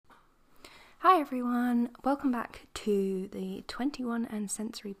Hi everyone, welcome back to the 21 and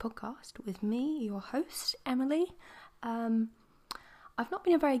Sensory podcast with me, your host, Emily. I've not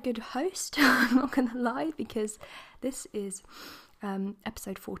been a very good host, I'm not going to lie, because this is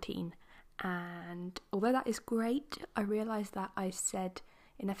episode 14, and although that is great, I realised that I said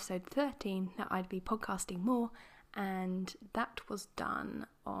in episode 13 that I'd be podcasting more, and that was done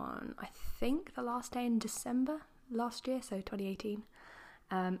on, I think, the last day in December last year, so 2018.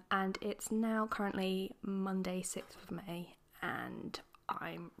 And it's now currently Monday 6th of May and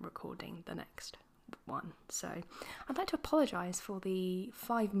I'm recording the next one. So I'd like to apologise for the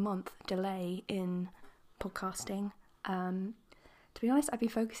 5-month delay in podcasting. To be honest, I've been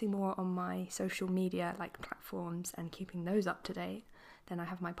focusing more on my social media platforms and keeping those up to date than I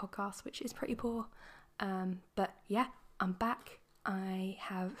have my podcast, which is pretty poor. But yeah, I'm back. I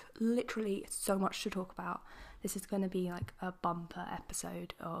have literally so much to talk about. This is going to be like a bumper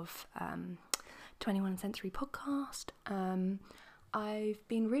episode of 21 Sensory podcast. I've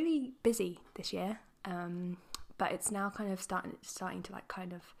been really busy this year, but it's now kind of starting to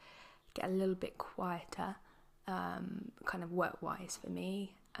get a little bit quieter, kind of work-wise for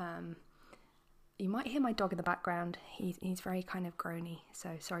me. You might hear my dog in the background. He's very kind of groany,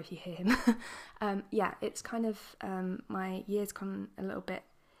 so sorry if you hear him. Yeah, it's kind of my year's gone a little bit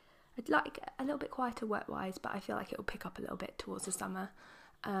quieter work-wise, but I feel like it'll pick up a little bit towards the summer.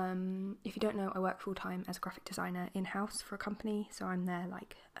 If you don't know, I work full-time as a graphic designer in-house for a company, so I'm their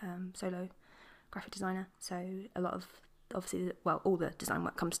solo graphic designer. So a lot of all the design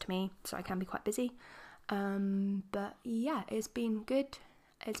work comes to me, so I can be quite busy. But yeah, it's been good.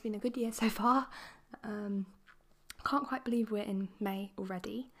 It's been a good year so far. Can't quite believe we're in May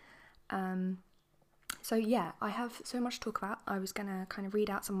already. So yeah, I have so much to talk about. I was going to kind of read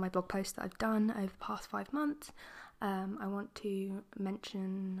out some of my blog posts that I've done over the past 5 months. I want to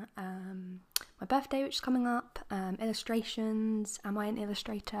mention my birthday, which is coming up, illustrations, am I an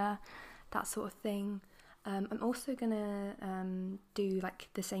illustrator, that sort of thing. I'm also going to do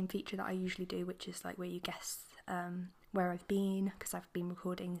the same feature that I usually do, which is where you guess where I've been, because I've been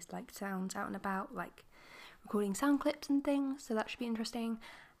recording sounds out and about, recording sound clips and things, so that should be interesting.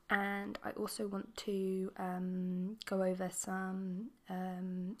 And I also want to go over some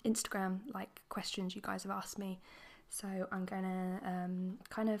Instagram questions you guys have asked me. So I'm gonna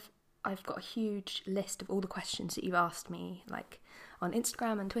I've got a huge list of all the questions that you've asked me on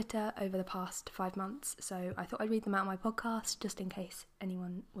Instagram and Twitter over the past 5 months. So I thought I'd read them out on my podcast just in case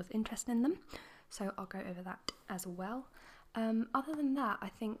anyone was interested in them. So I'll go over that as well. Other than that, I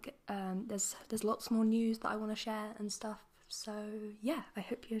think there's lots more news that I want to share and stuff. So yeah, I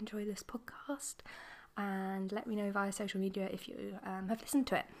hope you enjoy this podcast and let me know via social media if you have listened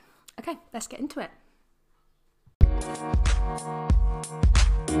to it. Okay, let's get into it.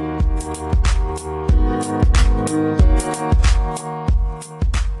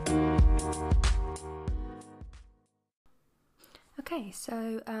 Okay,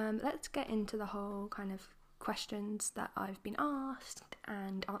 so let's get into the whole kind of questions that I've been asked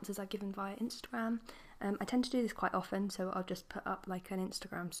and answers I've given via Instagram. I tend to do this quite often, so I'll just put up an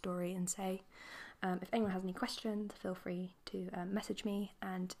Instagram story and say, if anyone has any questions, feel free to message me,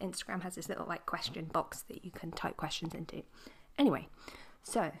 and Instagram has this little question box that you can type questions into. Anyway,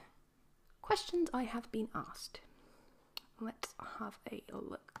 so, questions I have been asked. Let's have a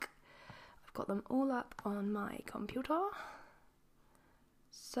look. I've got them all up on my computer.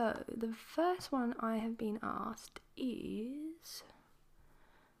 So, the first one I have been asked is...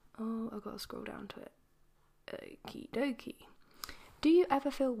 Oh, I've got to scroll down to it. Okie dokie. Do you ever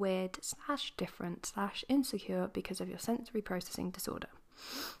feel weird / different / insecure because of your sensory processing disorder?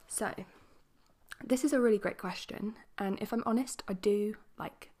 So, this is a really great question, and if I'm honest, I do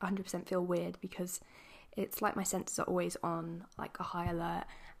 100% feel weird because it's my senses are always on a high alert,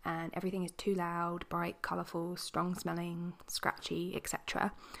 and everything is too loud, bright, colourful, strong smelling, scratchy,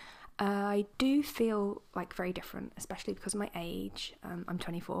 etc. I do feel very different, especially because of my age. I'm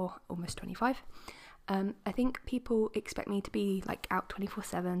 24, almost 25. I think people expect me to be out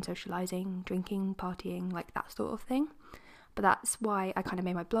 24/7, socialising, drinking, partying, that sort of thing. But that's why I kind of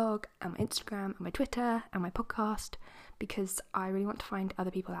made my blog and my Instagram and my Twitter and my podcast, because I really want to find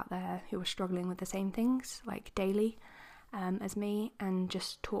other people out there who are struggling with the same things daily as me, and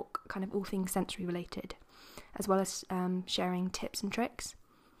just talk kind of all things sensory related, as well as sharing tips and tricks.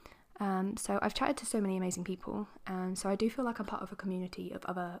 So I've chatted to so many amazing people, and so I do feel like I'm part of a community of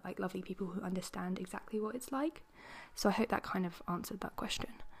other lovely people who understand exactly what it's like. So I hope that kind of answered that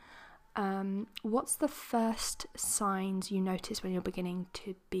question. What's the first signs you notice when you're beginning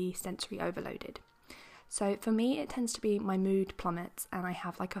to be sensory overloaded? So for me, it tends to be my mood plummets and I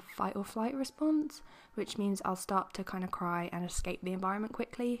have like a fight or flight response, which means I'll start to kind of cry and escape the environment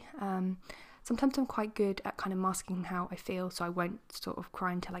quickly. Sometimes I'm quite good at kind of masking how I feel, so I won't sort of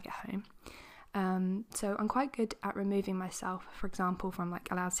cry until I get home. So I'm quite good at removing myself, for example, from like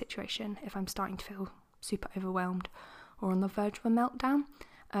a loud situation if I'm starting to feel super overwhelmed or on the verge of a meltdown.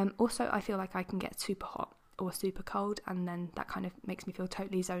 Also, I feel like I can get super hot or super cold, and then that kind of makes me feel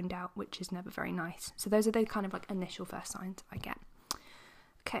totally zoned out, which is never very nice. So those are the kind of like initial first signs I get.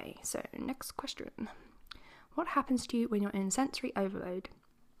 Okay, so next question. What happens to you when you're in sensory overload?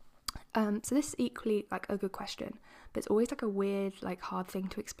 So this is equally like a good question, but it's always like a weird, like hard thing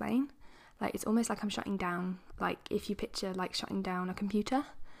to explain. Like it's almost like I'm shutting down, like if you picture like shutting down a computer.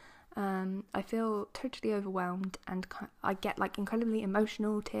 I feel totally overwhelmed and I get like incredibly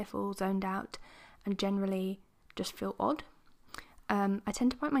emotional, tearful, zoned out, and generally just feel odd. I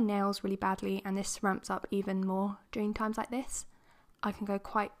tend to bite my nails really badly, and this ramps up even more during times like this. I can go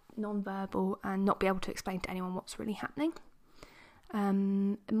quite non-verbal and not be able to explain to anyone what's really happening.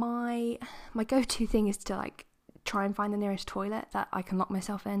 My go-to thing is to like try and find the nearest toilet that I can lock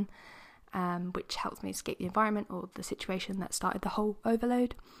myself in, which helps me escape the environment or the situation that started the whole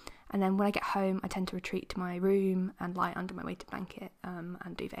overload. And then when I get home, I tend to retreat to my room and lie under my weighted blanket and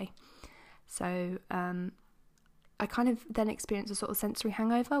duvet. So I kind of then experience a sort of sensory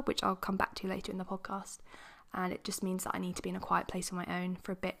hangover, which I'll come back to later in the podcast. And it just means that I need to be in a quiet place on my own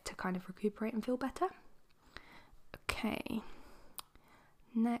for a bit to kind of recuperate and feel better. Okay.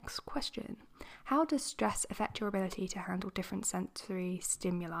 Next question. How does stress affect your ability to handle different sensory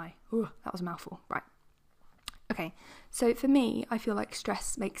stimuli? Ooh, that was a mouthful. Right. Okay, so for me, I feel like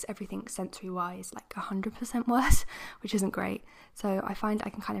stress makes everything sensory-wise like 100% worse, which isn't great. So I find I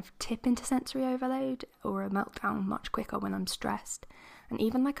can kind of tip into sensory overload or a meltdown much quicker when I'm stressed. And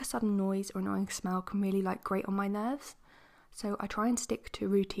even like a sudden noise or annoying smell can really like grate on my nerves. So I try and stick to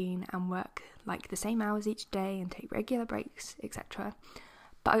routine and work like the same hours each day and take regular breaks, etc.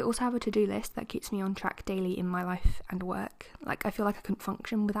 But I also have a to-do list that keeps me on track daily in my life and work. Like I feel like I couldn't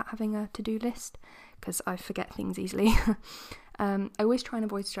function without having a to-do list because I forget things easily. I always try and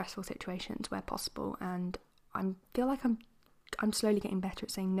avoid stressful situations where possible, and I feel like I'm slowly getting better at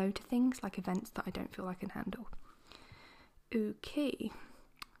saying no to things like events that I don't feel I can handle. Okay,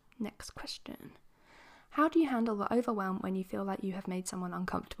 next question. How do you handle the overwhelm when you feel like you have made someone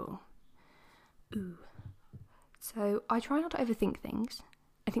uncomfortable? So I try not to overthink things.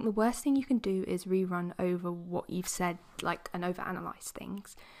 I think the worst thing you can do is rerun over what you've said, like, and overanalyze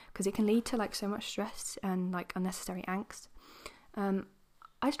things, because it can lead to like so much stress and like unnecessary angst.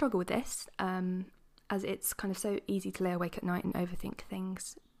 I struggle with this, as it's kind of so easy to lay awake at night and overthink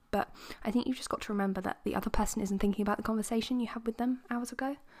things. But I think you've just got to remember that the other person isn't thinking about the conversation you had with them hours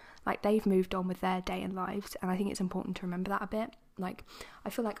ago. Like, they've moved on with their day and lives, and I think it's important to remember that a bit. Like, I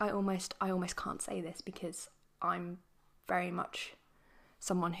feel like I almost can't say this because I'm very much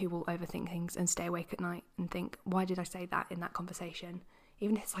someone who will overthink things and stay awake at night and think, why did I say that in that conversation?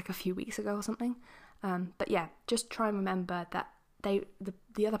 Even if it's like a few weeks ago or something. But yeah, just try and remember that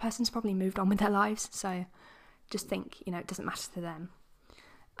the other person's probably moved on with their lives. So just think, it doesn't matter to them.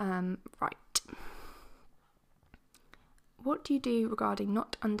 Right. What do you do regarding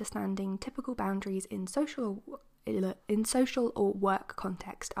not understanding typical boundaries in social or work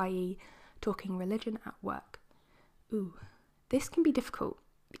context, i.e. talking religion at work? This can be difficult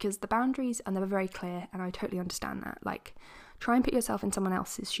because the boundaries are never very clear, and I totally understand that. Like, try and put yourself in someone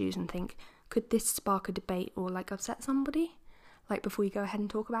else's shoes and think, could this spark a debate or like upset somebody? Like, before you go ahead and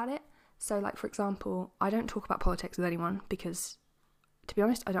talk about it. So like, for example, I don't talk about politics with anyone because, to be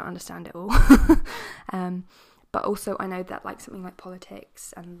honest, I don't understand it all. But also I know that like something like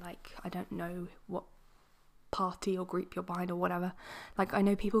politics and like, I don't know what party or group you're behind or whatever. Like, I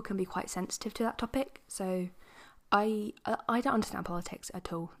know people can be quite sensitive to that topic. So I don't understand politics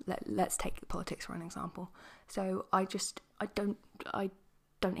at all. Let's take politics for an example. So I don't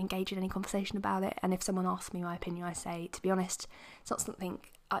engage in any conversation about it. And if someone asks me my opinion, I say, to be honest, it's not something,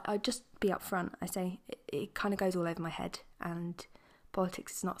 I just be upfront. I say it kind of goes all over my head, and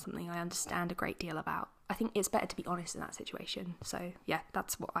politics is not something I understand a great deal about. I think it's better to be honest in that situation. So yeah,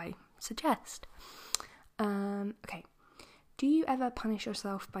 that's what I suggest. Okay. Do you ever punish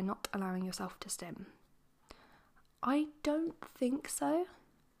yourself by not allowing yourself to stim? I don't think so.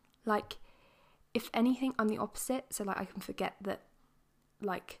 Like, if anything, I'm the opposite. So like, I can forget that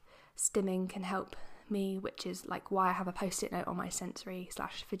like stimming can help me, which is like why I have a post-it note on my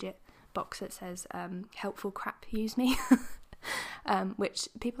sensory/fidget box that says helpful crap, use me. Which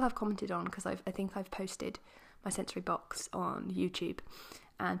people have commented on because I think I've posted my sensory box on YouTube,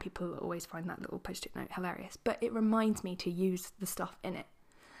 and people always find that little post-it note hilarious, but it reminds me to use the stuff in it.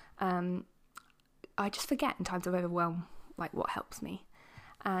 I just forget in times of overwhelm, like, what helps me.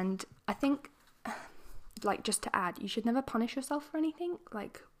 And I think, like, just to add, you should never punish yourself for anything,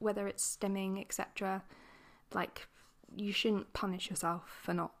 like, whether it's stimming, etc. Like, you shouldn't punish yourself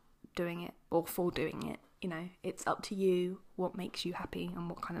for not doing it or for doing it. You know, it's up to you what makes you happy and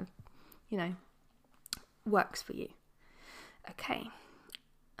what kind of, you know, works for you. Okay.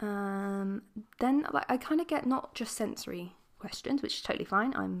 Then, like, I kind of get not just sensory questions, which is totally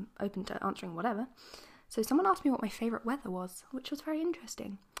fine. I'm open to answering whatever. So someone asked me what my favourite weather was, which was very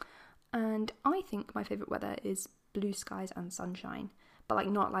interesting. And I think my favourite weather is blue skies and sunshine, but like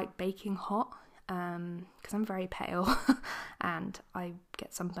not like baking hot, because I'm very pale and I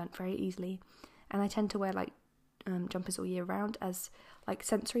get sunburnt very easily. And I tend to wear like jumpers all year round, as like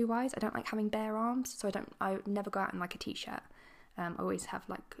sensory wise. I don't like having bare arms, so I never go out in like a t-shirt. I always have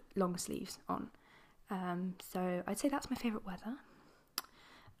like long sleeves on. So I'd say that's my favourite weather.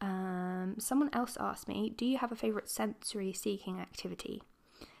 Someone else asked me, do you have a favourite sensory seeking activity?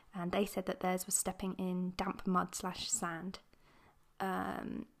 And they said that theirs was stepping in damp mud / sand.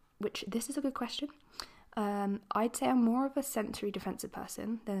 Which, this is a good question. I'd say I'm more of a sensory defensive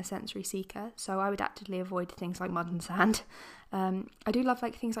person than a sensory seeker, so I would actively avoid things like mud and sand. I do love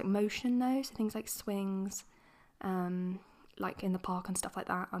like things like motion though, so things like swings, like in the park and stuff like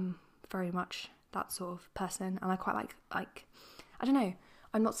that. I'm very much that sort of person, and I quite like I don't know,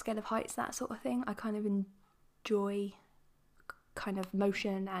 I'm not scared of heights, that sort of thing. I kind of enjoy kind of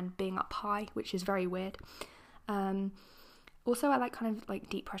motion and being up high, which is very weird. Also, I like kind of like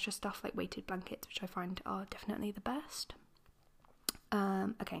deep pressure stuff, like weighted blankets, which I find are definitely the best.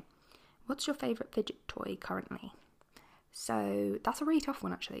 Okay, what's your favourite fidget toy currently? So that's a really tough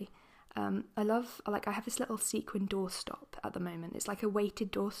one, actually. I have this little sequin doorstop at the moment. It's like a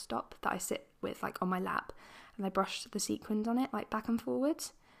weighted doorstop that I sit with like on my lap, and I brush the sequins on it like back and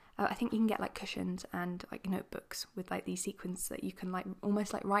forwards. I think you can get like cushions and like notebooks with like these sequins that you can like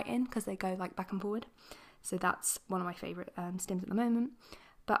almost like write in, because they go like back and forward. So that's one of my favourite stims at the moment.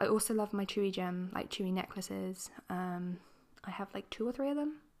 But I also love my Chewy Gem, like Chewy necklaces. I have like 2 or 3 of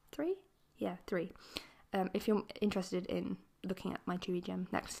them. 3? Yeah, 3. If you're interested in looking at my Chewy Gem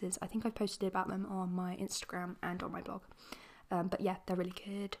necklaces, I think I've posted about them on my Instagram and on my blog. But yeah, they're really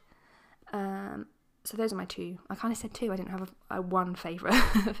good. So those are my 2. I kind of said 2. I didn't have a one favourite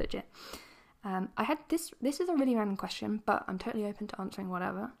fidget. I had this is a really random question, but I'm totally open to answering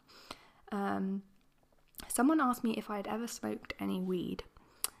whatever. Someone asked me if I had ever smoked any weed,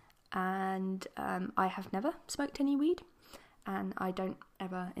 and I have never smoked any weed, and I don't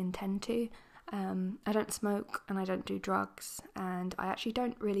ever intend to. I don't smoke and I don't do drugs, and I actually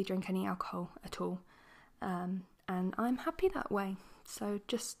don't really drink any alcohol at all, and I'm happy that way. So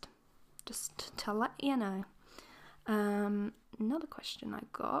just to let you know. Another question I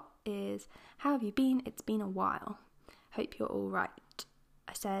got is, how have you been? It's been a while. Hope you're all right.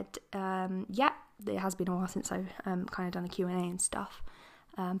 I said, yeah, it has been a while since I've kind of done a Q&A and stuff,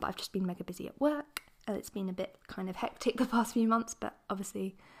 but I've just been mega busy at work, and it's been a bit kind of hectic the past few months, but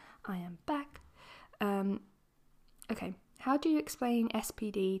obviously I am back. Okay, how do you explain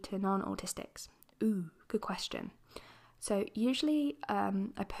SPD to non-autistics? Ooh, good question. So usually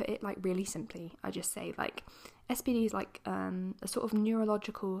I put it like really simply. I just say like SPD is like a sort of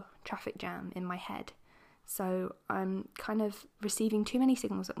neurological traffic jam in my head. So I'm kind of receiving too many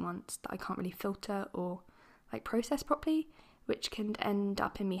signals at once that I can't really filter or like process properly, which can end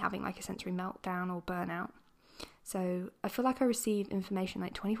up in me having like a sensory meltdown or burnout. So I feel like I receive information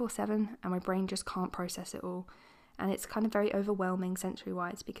like 24/7 and my brain just can't process it all. And it's kind of very overwhelming sensory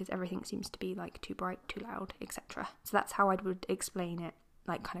wise, because everything seems to be like too bright, too loud, etc. So that's how I would explain it,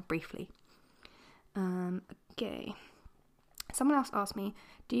 like kind of briefly. Okay. Someone else asked me,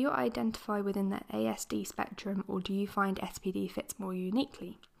 do you identify within the ASD spectrum, or do you find SPD fits more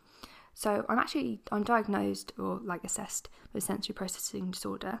uniquely? So I'm diagnosed or like assessed with sensory processing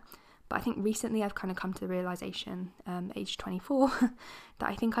disorder, but I think recently I've kind of come to the realisation, age 24, that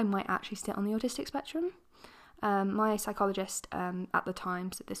I think I might actually sit on the autistic spectrum. My psychologist at the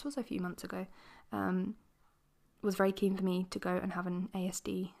time, so this was a few months ago, was very keen for me to go and have an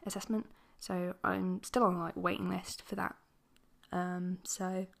ASD assessment, so I'm still on like waiting list for that.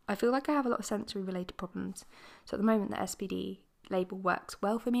 So I feel like I have a lot of sensory related problems. So at the moment the SPD label works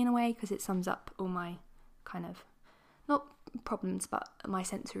well for me in a way, because it sums up all my kind of, not problems, but my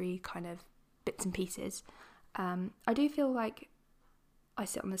sensory kind of bits and pieces. I do feel like I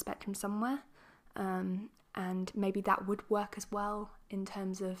sit on the spectrum somewhere, and maybe that would work as well in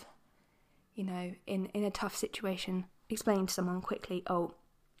terms of, you know, in a tough situation, explaining to someone quickly, oh,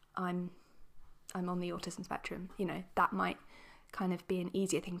 I'm on the autism spectrum. That might kind of be an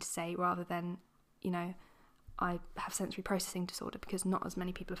easier thing to say rather than, I have sensory processing disorder, because not as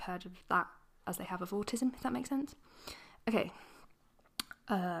many people have heard of that as they have of autism, if that makes sense. Okay,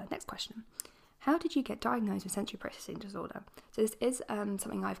 next question. How did you get diagnosed with sensory processing disorder? So this is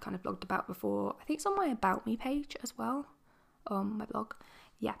something I've kind of blogged about before. I think it's on my About Me page as well, on my blog.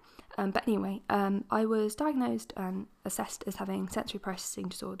 Yeah, but anyway, I was diagnosed and assessed as having sensory processing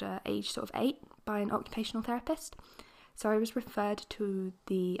disorder age sort of 8 by an occupational therapist. So I was referred to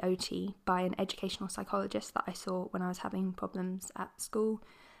the OT by an educational psychologist that I saw when I was having problems at school.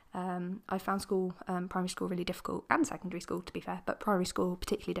 I found primary school really difficult, and secondary school to be fair, but primary school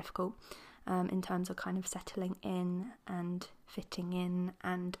particularly difficult in terms of kind of settling in and fitting in,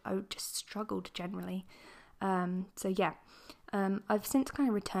 and I just struggled generally. I've since kind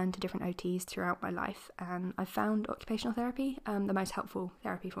of returned to different OTs throughout my life, and I've found occupational therapy the most helpful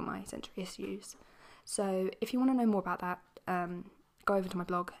therapy for my sensory issues. So if you want to know more about that, go over to my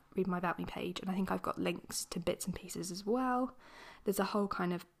blog, read my About Me page, and I think I've got links to bits and pieces as well. There's a whole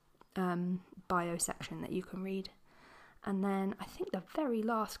kind of bio section that you can read. And then I think the very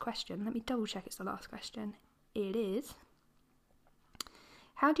last question, let me double check it's the last question. It is,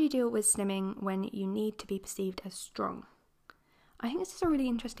 how do you deal with stimming when you need to be perceived as strong? I think this is a really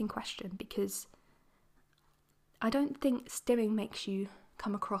interesting question, because I don't think stimming makes you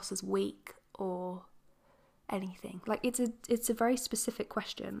come across as weak or anything. Like, it's a very specific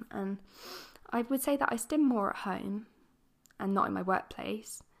question, and I would say that I stim more at home and not in my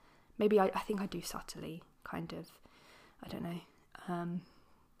workplace. Maybe I think I do subtly, kind of, I don't know,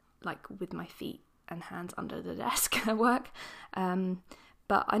 like with my feet and hands under the desk at work.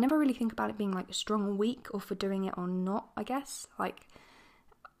 But I never really think about it being like strong or weak, or for doing it or not, I guess. Like,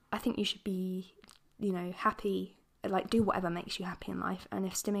 I think you should be, happy, like do whatever makes you happy in life. And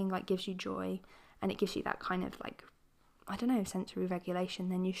if stimming like gives you joy and it gives you that kind of like, I don't know, sensory regulation,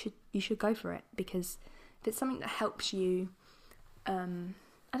 then you should go for it. Because if it's something that helps you,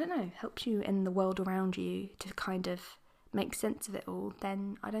 helps you in the world around you to kind of make sense of it all,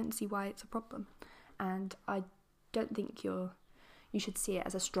 then I don't see why it's a problem. And I don't think you should see it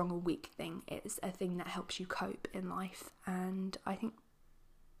as a strong or weak thing. It's a thing that helps you cope in life, and I think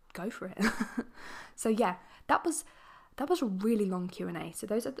go for it. So yeah, that was a really long Q&A. So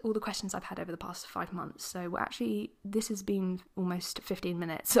those are all the questions I've had over the past 5 months. So this has been almost 15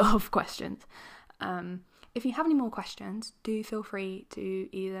 minutes of questions. If you have any more questions, do feel free to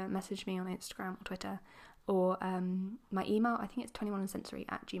either message me on Instagram or Twitter, or my email. I think it's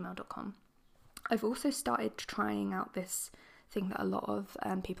 21andsensory@gmail.com. I've also started trying out this thing that a lot of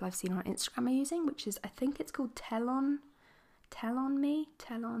people I've seen on Instagram are using, which is, I think it's called Telon Me.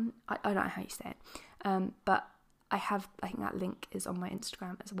 I don't know how you say it, but I think that link is on my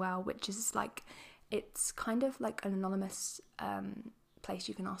Instagram as well, which is like, it's kind of like an anonymous place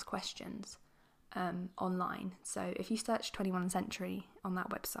you can ask questions online. So if you search 21 Century on that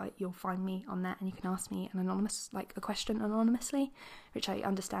website, you'll find me on there, and you can ask me a question anonymously, which I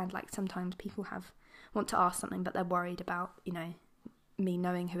understand, like sometimes people want to ask something but they're worried about, me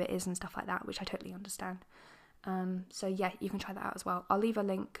knowing who it is and stuff like that, which I totally understand. So yeah, you can try that out as well. I'll leave a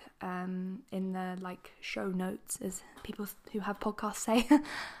link in the like show notes, as people who have podcasts say,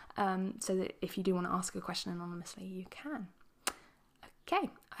 so that if you do want to ask a question anonymously, you can. Okay,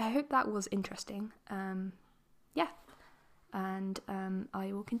 I hope that was interesting. Yeah, and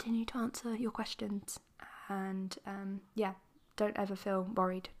I will continue to answer your questions, and yeah, don't ever feel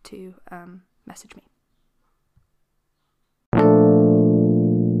worried to message me.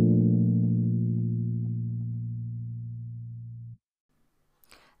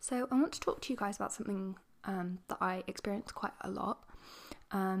 So I want to talk to you guys about something that I experience quite a lot.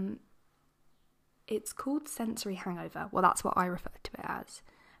 It's called sensory hangover. Well, that's what I refer to it as.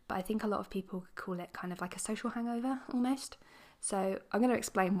 But I think a lot of people call it kind of like a social hangover almost. So I'm going to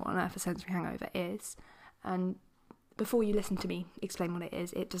explain what on earth a sensory hangover is. And before you listen to me explain what it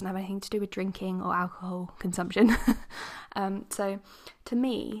is, it doesn't have anything to do with drinking or alcohol consumption. So to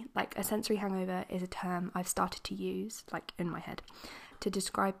me, like, a sensory hangover is a term I've started to use, like, in my head, to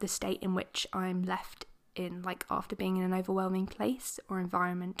describe the state in which I'm left in, like, after being in an overwhelming place or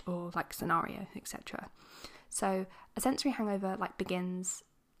environment or like scenario, etc. So a sensory hangover like begins,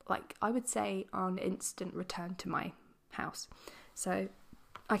 like, I would say on instant return to my house. So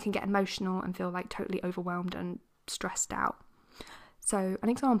I can get emotional and feel like totally overwhelmed and stressed out. So an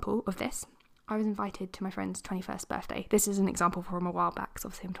example of this, I was invited to my friend's 21st birthday. This is an example from a while back, because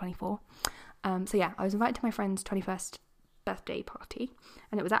obviously I'm 24. So yeah, I was invited to my friend's 21st birthday party,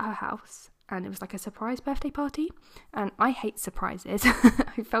 and it was at her house, and it was like a surprise birthday party, and I hate surprises.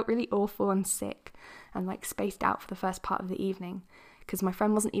 I felt really awful and sick and like spaced out for the first part of the evening because my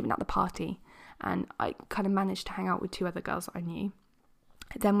friend wasn't even at the party, and I kind of managed to hang out with 2 other girls that I knew.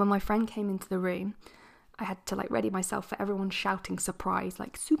 Then when my friend came into the room, I had to like ready myself for everyone shouting surprise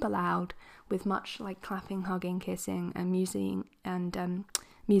like super loud with much like clapping, hugging, kissing and music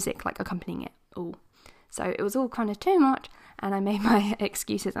like accompanying it all. So it was all kind of too much, and I made my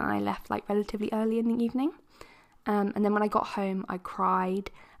excuses and I left like relatively early in the evening. And then when I got home, I cried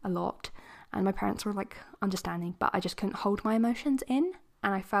a lot, and my parents were like understanding, but I just couldn't hold my emotions in,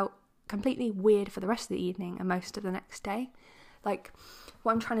 and I felt completely weird for the rest of the evening and most of the next day. Like,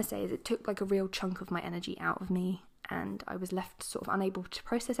 what I'm trying to say is it took like a real chunk of my energy out of me, and I was left sort of unable to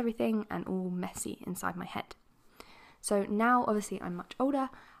process everything and all messy inside my head. So now, obviously, I'm much older.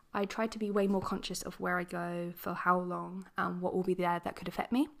 I try to be way more conscious of where I go, for how long, and what will be there that could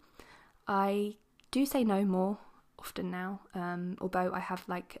affect me. I do say no more often now, although I have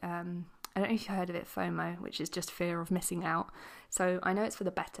like, I don't know if you've heard of it, FOMO, which is just fear of missing out. So I know it's for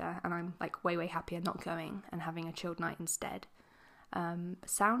the better, and I'm like way happier not going and having a chilled night instead.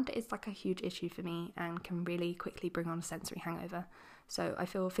 Sound is like a huge issue for me and can really quickly bring on a sensory hangover. So I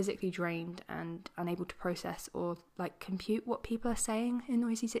feel physically drained and unable to process or like compute what people are saying in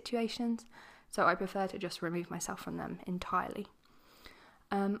noisy situations. So I prefer to just remove myself from them entirely.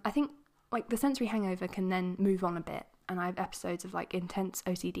 I think like the sensory hangover can then move on a bit, and I have episodes of like intense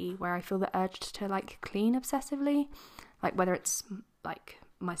OCD where I feel the urge to like clean obsessively, like whether it's like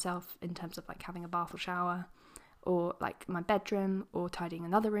myself in terms of like having a bath or shower, or like my bedroom, or tidying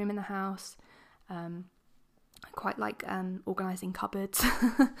another room in the house. I quite like organising cupboards.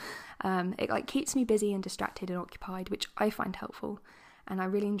 It like keeps me busy and distracted and occupied, which I find helpful, and I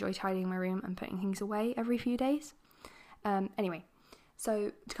really enjoy tidying my room and putting things away every few days. Anyway,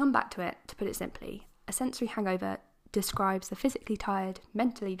 so to come back to it, to put it simply, a sensory hangover describes the physically tired,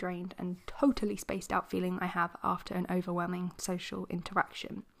 mentally drained and totally spaced out feeling I have after an overwhelming social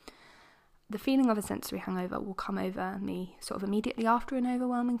interaction. The feeling of a sensory hangover will come over me sort of immediately after an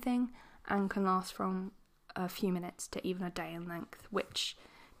overwhelming thing and can last from a few minutes to even a day in length, which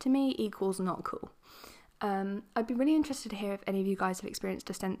to me equals not cool. I'd be really interested to hear if any of you guys have experienced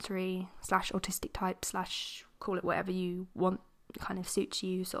a sensory / autistic type / call it whatever you want, kind of suits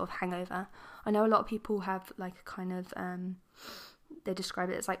you sort of hangover. I know a lot of people have like a kind of they describe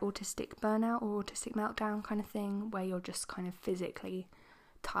it as like autistic burnout or autistic meltdown kind of thing, where you're just kind of physically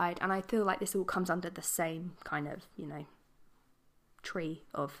tired, and I feel like this all comes under the same kind of, you know, tree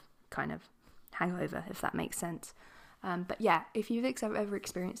of kind of hangover, if that makes sense. But yeah, if you've ever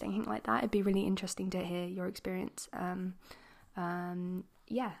experienced anything like that, it'd be really interesting to hear your experience.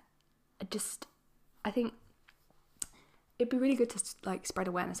 Yeah, I think it'd be really good to like spread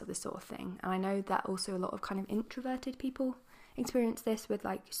awareness of this sort of thing. And I know that also a lot of kind of introverted people experience this with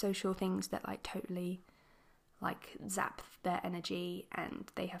like social things that like totally like zap their energy,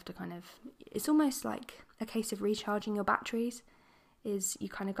 and they have to kind of, it's almost like a case of recharging your batteries, is you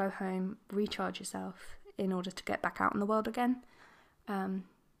kind of go home, recharge yourself in order to get back out in the world again.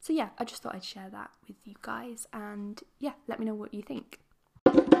 So yeah, I just thought I'd share that with you guys, and yeah, let me know what you think.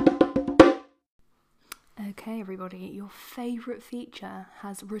 Okay everybody, your favourite feature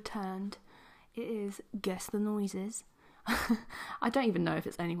has returned. It is Guess the Noises. I don't even know if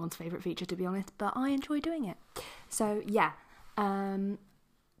it's anyone's favourite feature, to be honest, but I enjoy doing it. So yeah, how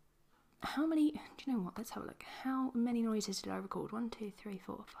many, do you know what, let's have a look. How many noises did I record? 1, 2, 3,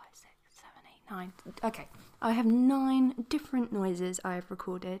 4, 5, 6, 7, 8, 9. Okay, I have 9 different noises I've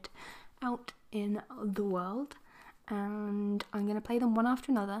recorded out in the world, and I'm going to play them one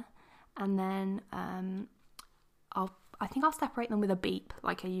after another, and then I think I'll separate them with a beep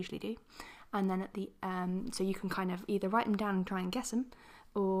like I usually do. And then at the so you can kind of either write them down and try and guess them,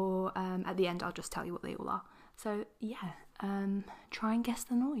 or at the end I'll just tell you what they all are. So yeah, try and guess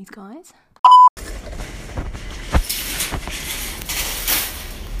the noise, guys.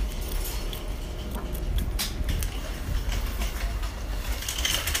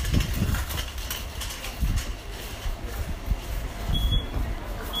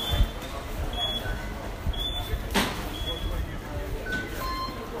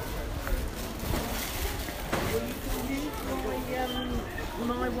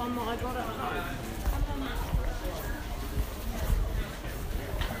 My one that I got at home.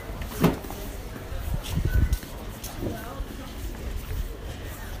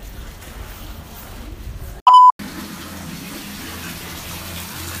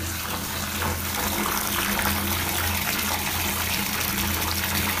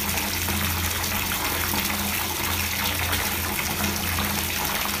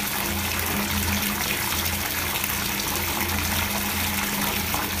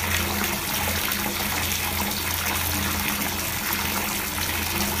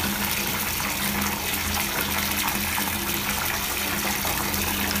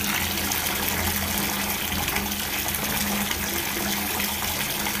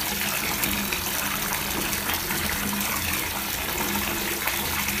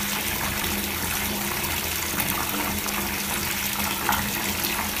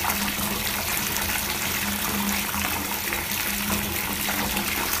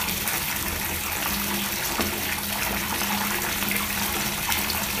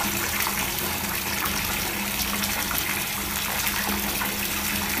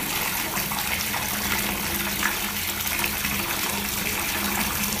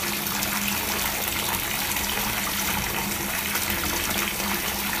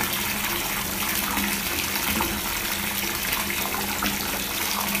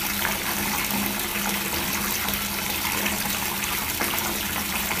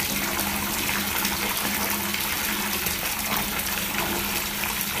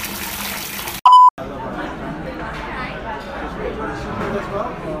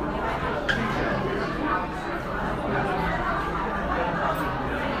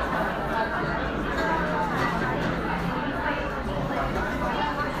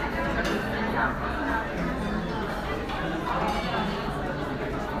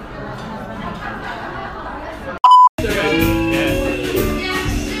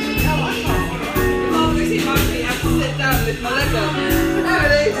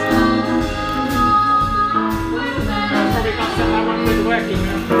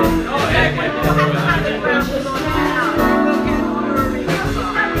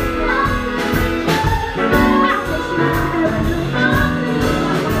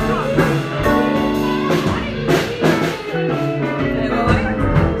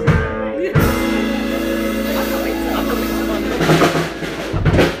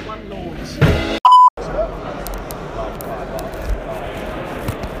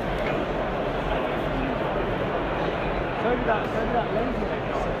 Fucking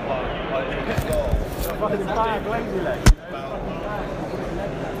bag, lazy leg.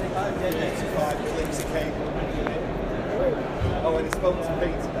 Yeah, 5 clips of cable. Oh, and he spoke to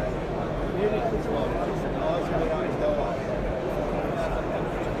Pete today. Oh, he's coming out his door.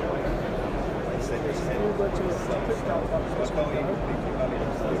 He said, so I can't even think about it.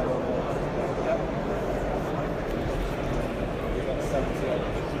 We've got 70 on.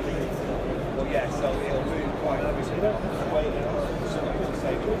 Well, yeah, so it'll move quite obviously. Waiting on something to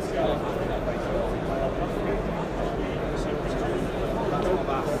say to us.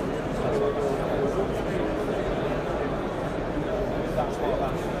 That's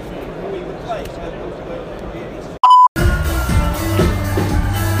what we would play.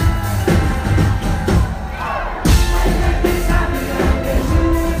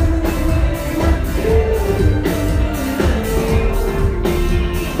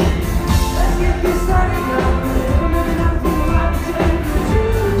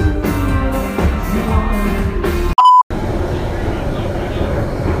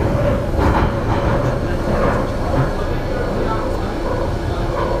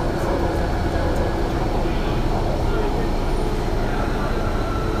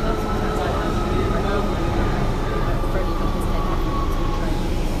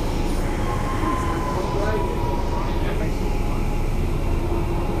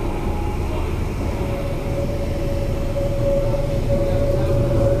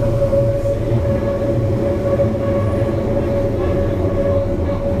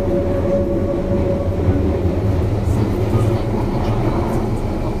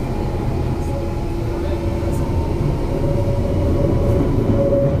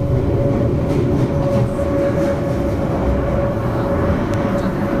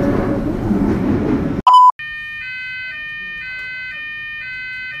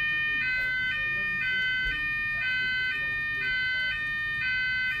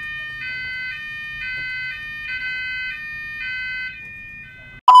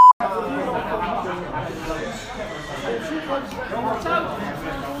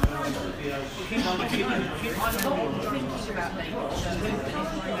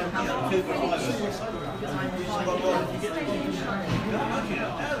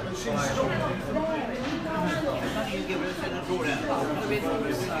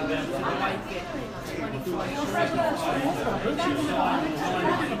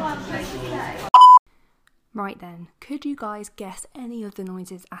 Right then, could you guys guess any of the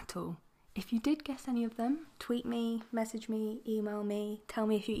noises at all? If you did guess any of them, tweet me, message me, email me, tell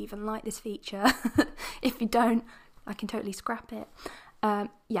me if you even like this feature. If you don't, I can totally scrap it.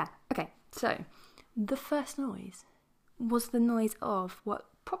 Yeah, okay, so the first noise was the noise of what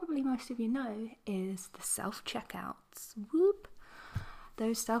probably most of you know is the self-checkouts. Whoop!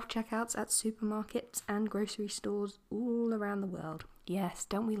 Those self-checkouts at supermarkets and grocery stores all around the world. Yes,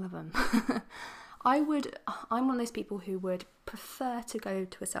 don't we love them? I'm one of those people who would prefer to go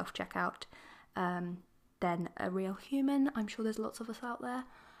to a self-checkout than a real human. I'm sure there's lots of us out there.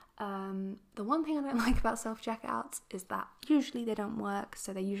 The one thing I don't like about self-checkouts is that usually they don't work,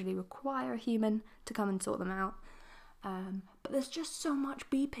 so they usually require a human to come and sort them out. But there's just so much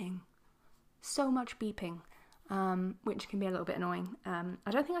beeping, which can be a little bit annoying. I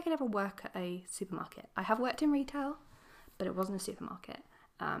don't think I could ever work at a supermarket. I have worked in retail, but it wasn't a supermarket.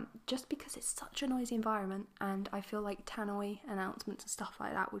 Just because it's such a noisy environment, and I feel like tannoy announcements and stuff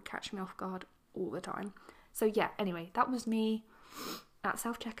like that would catch me off guard all the time. So yeah, anyway, that was me at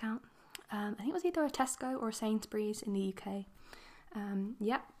self-checkout. I think it was either a Tesco or a Sainsbury's in the UK.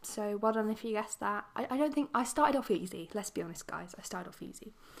 Yeah, so well done if you guessed that. I don't think, I started off easy, let's be honest guys, I started off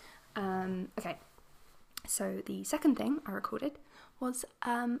easy. Okay, so the second thing I recorded was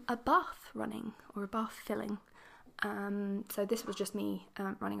a bath running, or a bath filling. So this was just me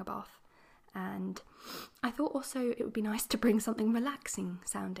running a bath, and I thought also it would be nice to bring something relaxing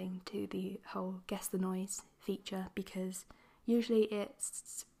sounding to the whole guess the noise feature, because usually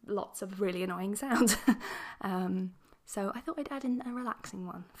it's lots of really annoying sounds. So I thought I'd add in a relaxing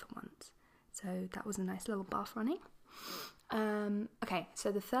one for once. So that was a nice little bath running. Okay,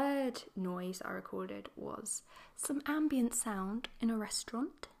 so the third noise I recorded was some ambient sound in a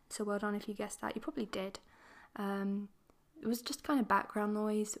restaurant. So well done if you guessed that. You probably did. It was just kind of background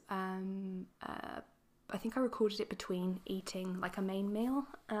noise. I think I recorded it between eating like a main meal.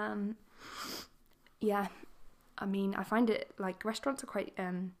 Yeah, I mean, I find it like restaurants are quite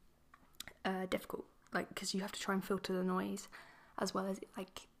difficult, like because you have to try and filter the noise as well as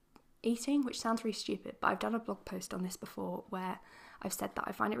like eating, which sounds really stupid, but I've done a blog post on this before where I've said that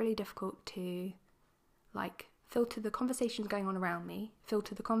I find it really difficult to like filter the conversations going on around me,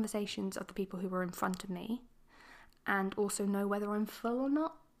 filter the conversations of the people who were in front of me, and also know whether I'm full or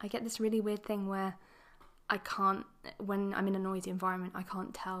not. I get this really weird thing where I can't, when I'm in a noisy environment, I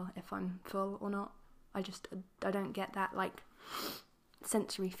can't tell if I'm full or not. I don't get that like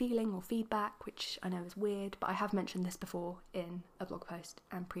sensory feeling or feedback, which I know is weird, but I have mentioned this before in a blog post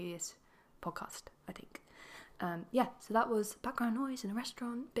and previous podcast, I think. So that was background noise in a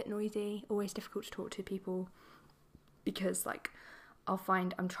restaurant, bit noisy, always difficult to talk to people because like I'll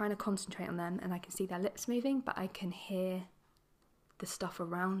find I'm trying to concentrate on them and I can see their lips moving, but I can hear the stuff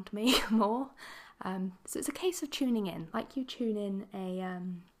around me more. So it's a case of tuning in, like you tune in a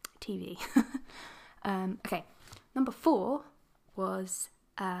TV. Okay, number 4 was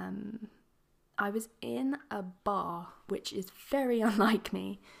I was in a bar, which is very unlike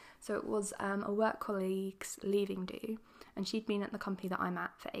me. So it was a work colleague's leaving do, and she'd been at the company that I'm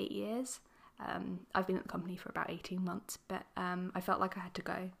at for 8 years. I've been at the company for about 18 months, but I felt like I had to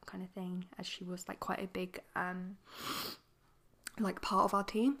go kind of thing, as she was like quite a big like part of our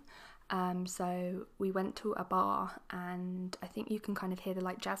team. So we went to a bar, and I think you can kind of hear the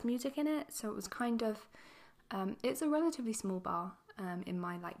like jazz music in it. So it was kind of it's a relatively small bar in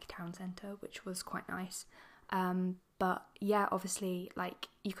my like town centre, which was quite nice. But yeah, obviously, like,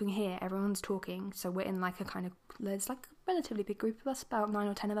 you can hear everyone's talking, so we're in, like, there's, like, a relatively big group of us, about 9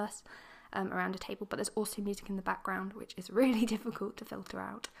 or 10 of us, around a table, but there's also music in the background, which is really difficult to filter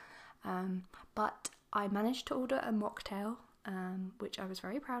out. But I managed to order a mocktail, which I was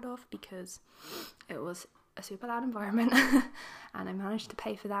very proud of, because it was a super loud environment, and I managed to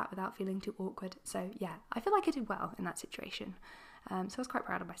pay for that without feeling too awkward. So, yeah, I feel like I did well in that situation, so I was quite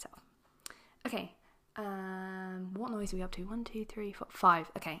proud of myself. Okay. What noise are we up to? 1, 2, 3, 4,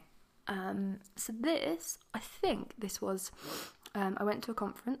 5. Okay. So I think this was, I went to a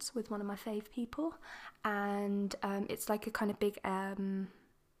conference with one of my fave people, and it's like a kind of big,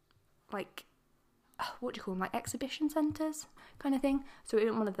 like, what do you call them? Like exhibition centres kind of thing. So we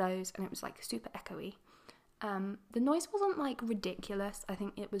went one of those, and it was like super echoey. The noise wasn't like ridiculous. I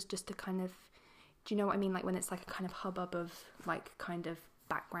think it was just a kind of, do you know what I mean? Like when it's like a kind of hubbub of like kind of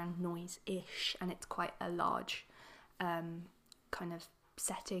background noise-ish, and it's quite a large kind of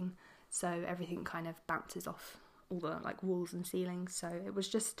setting, so everything kind of bounces off all the like walls and ceilings. So it was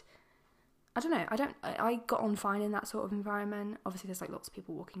just, I don't know, I got on fine in that sort of environment. Obviously there's like lots of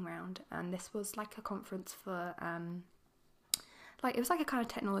people walking around, and this was like a conference for like, it was like a kind of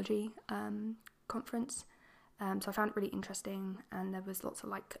technology conference, so I found it really interesting, and there was lots of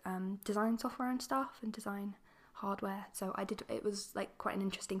like design software and stuff, and design hardware, so it was like quite an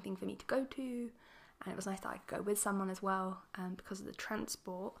interesting thing for me to go to, and it was nice that I could go with someone as well, because of the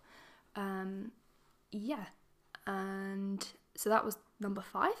transport. Yeah, and so that was number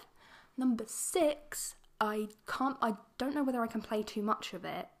 5. Number 6, I don't know whether I can play too much of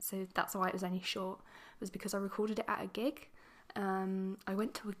it, so that's why it was only short, was because I recorded it at a gig. I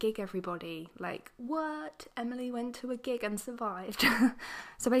went to a gig, everybody. Like, what? Emily went to a gig and survived.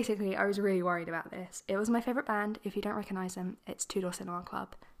 So basically, I was really worried about this. It was my favourite band. If you don't recognise them, it's Two Door Cinema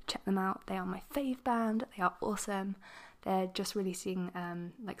Club. Check them out. They are my fave band. They are awesome. They're just releasing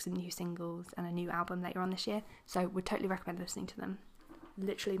like some new singles and a new album later on this year. So would totally recommend listening to them.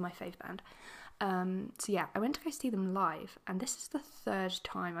 Literally my fave band. So yeah, I went to go see them live, and this is the 3rd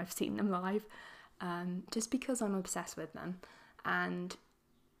time I've seen them live. Just because I'm obsessed with them. And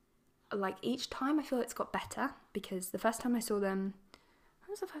like each time I feel it's got better, because the first time I saw them,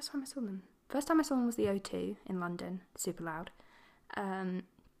 when was the first time I saw them? First time I saw them was the O2 in London, super loud. The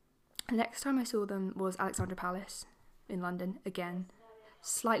next time I saw them was Alexandra Palace in London, again,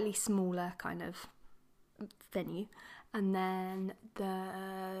 slightly smaller kind of venue. And then the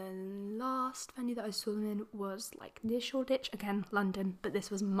last venue that I saw them in was like near Shoreditch, again, London, but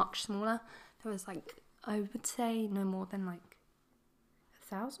this was much smaller. There was like, I would say no more than like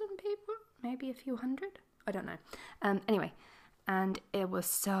 1,000 people, maybe a few hundred, I don't know. Anyway, and it was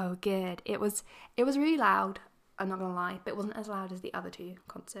so good. It was really loud, I'm not gonna lie, but it wasn't as loud as the other 2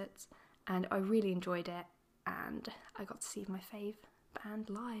 concerts, and I really enjoyed it, and I got to see my fave band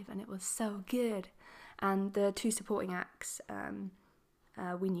live, and it was so good. And the 2 supporting acts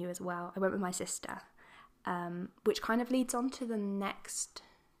we knew as well. I went with my sister, which kind of leads on to the next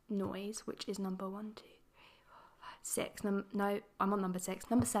noise, which is number 1, 2, 3, 4, 5, 6. No, I'm on number 6.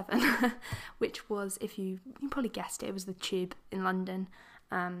 Number 7, which was, if you probably guessed it was the Tube in London.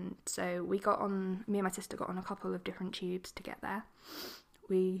 So me and my sister got on a couple of different tubes to get there.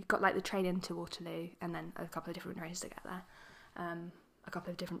 We got like the train into Waterloo, and then a couple of different trains to get there. A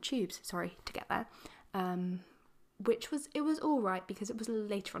couple of different tubes, to get there. It was all right, because it was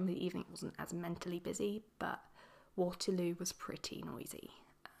later on in the evening. It wasn't as mentally busy, but Waterloo was pretty noisy.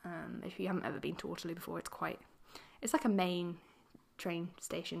 If you haven't ever been to Waterloo before, it's like a main train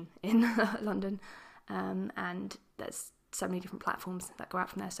station in London, and there's so many different platforms that go out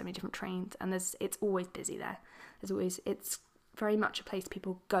from there, so many different trains, and it's always busy there. It's very much a place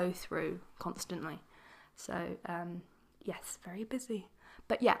people go through constantly. So yes, very busy.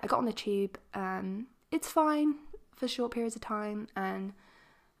 But yeah, I got on the tube. It's fine for short periods of time, and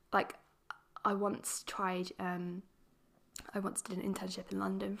like I once did an internship in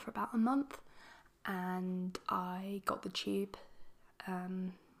London for about a month, and I got the tube.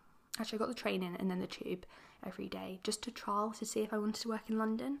 Actually, I got the train in and then the tube every day just to trial to see if I wanted to work in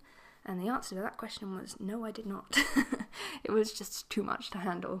London. And the answer to that question was no, I did not. It was just too much to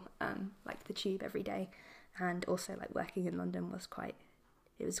handle, like the tube every day, and also like working in London was quite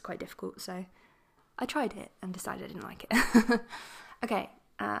difficult. So I tried it and decided I didn't like it. Okay,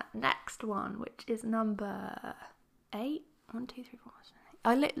 next one, which is number 8. 1, 2, 3, 4.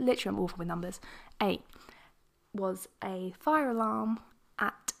 I literally am awful with numbers. 8 was a fire alarm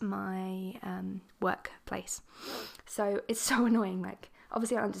at my workplace. So it's so annoying. Like,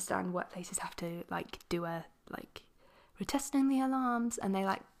 obviously I understand workplaces have to like do we're testing the alarms, and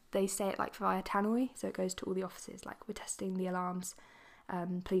they say it like via tannoy, so it goes to all the offices like, we're testing the alarms,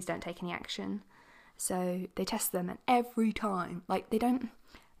 please don't take any action. So they test them, and every time like they do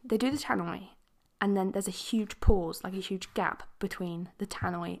the tannoy, and then there's a huge pause, like a huge gap between the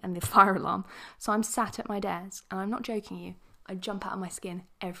tannoy and the fire alarm. So I'm sat at my desk, and I'm not joking you, I jump out of my skin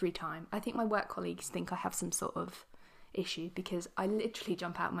every time. I think my work colleagues think I have some sort of issue, because I literally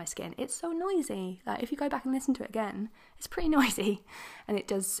jump out of my skin. It's so noisy. Like, if you go back and listen to it again, it's pretty noisy, and it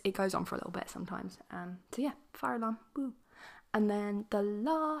goes on for a little bit sometimes. So yeah, fire alarm, woo. And then the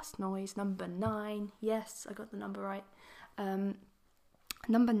last noise, number 9. Yes, I got the number right.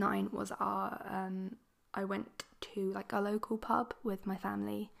 Number 9 was I went to like a local pub with my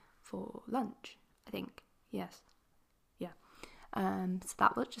family for lunch, I think. Yes. Yeah. So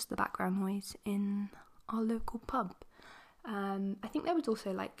that was just the background noise in our local pub. I think there was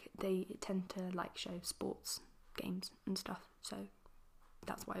also like, they tend to like show sports games and stuff, so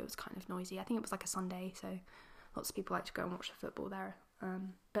that's why it was kind of noisy. I think it was like a Sunday, so lots of people like to go and watch the football there.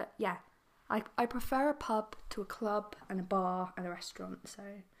 But yeah, I prefer a pub to a club and a bar and a restaurant, so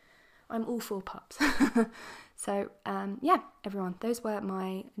I'm all for pubs. So yeah, everyone, those were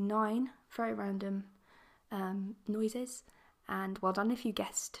my 9 very random noises, and well done if you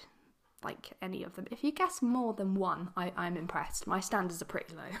guessed like any of them. If you guess more than one, I'm impressed. My standards are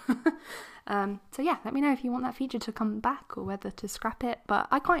pretty low. So yeah, let me know if you want that feature to come back or whether to scrap it. But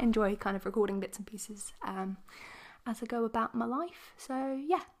I quite enjoy kind of recording bits and pieces as I go about my life. So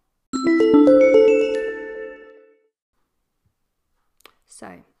yeah.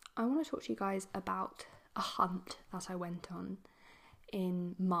 So I want to talk to you guys about a hunt that I went on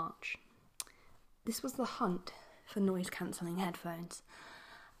in March. This was the hunt for noise cancelling headphones.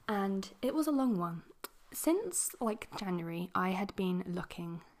 And it was a long one. Since like January, I had been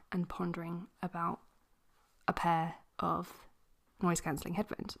looking and pondering about a pair of noise cancelling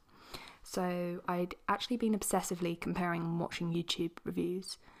headphones. So I'd actually been obsessively comparing and watching YouTube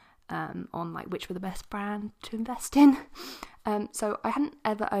reviews on like which were the best brand to invest in. So I hadn't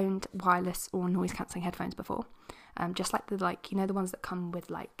ever owned wireless or noise cancelling headphones before. Just like the ones that come with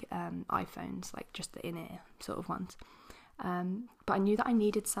like iPhones, like just the in-ear sort of ones. But I knew that I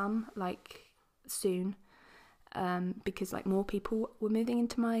needed some like soon, because like more people were moving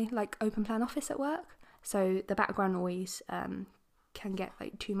into my like open plan office at work, so the background noise can get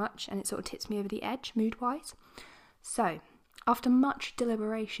like too much, and it sort of tips me over the edge mood wise. So after much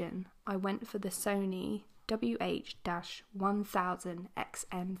deliberation, I went for the Sony WH-1000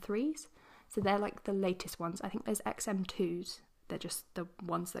 XM3s. So they're like the latest ones. I think there's XM2s, they're just the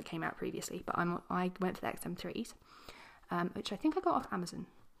ones that came out previously, but I went for the XM3s. Which I think I got off Amazon,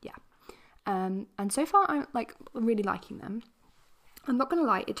 yeah. And so far I'm like really liking them. I'm not gonna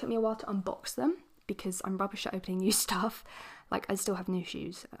lie, it took me a while to unbox them because I'm rubbish at opening new stuff. Like, I still have new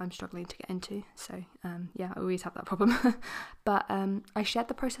shoes I'm struggling to get into, so yeah, I always have that problem. But I shared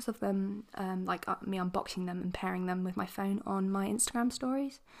the process of them, me unboxing them and pairing them with my phone on my Instagram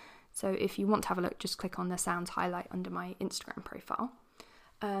stories. So if you want to have a look, just click on the sounds highlight under my Instagram profile.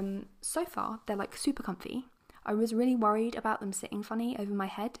 So far, they're like super comfy. I was really worried about them sitting funny over my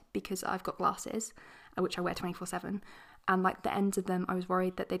head because I've got glasses, which I wear 24/7, and like the ends of them, I was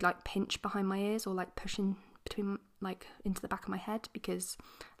worried that they'd like pinch behind my ears or like push in between, like into the back of my head, because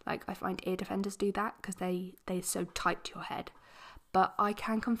like I find ear defenders do that because they're so tight to your head. But I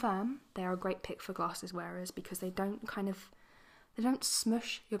can confirm they are a great pick for glasses wearers because they don't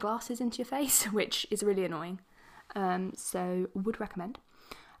smush your glasses into your face, which is really annoying. So would recommend.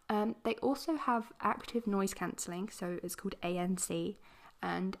 They also have active noise cancelling, so it's called ANC,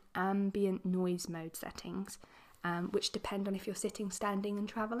 and ambient noise mode settings, which depend on if you're sitting, standing and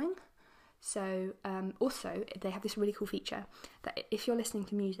travelling. So also they have this really cool feature that if you're listening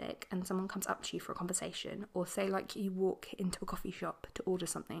to music and someone comes up to you for a conversation, or say like you walk into a coffee shop to order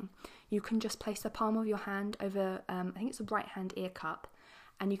something, you can just place the palm of your hand over, I think it's a right hand ear cup,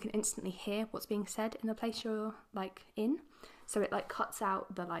 and you can instantly hear what's being said in the place you're like in. So it like cuts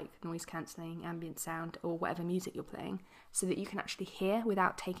out the like noise cancelling, ambient sound or whatever music you're playing, so that you can actually hear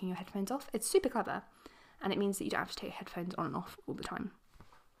without taking your headphones off. It's super clever, and it means that you don't have to take your headphones on and off all the time.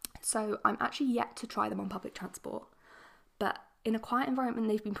 So I'm actually yet to try them on public transport, but in a quiet environment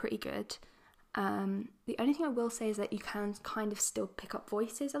they've been pretty good. The only thing I will say is that you can kind of still pick up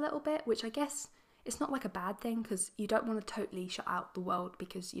voices a little bit, which I guess it's not like a bad thing, because you don't want to totally shut out the world,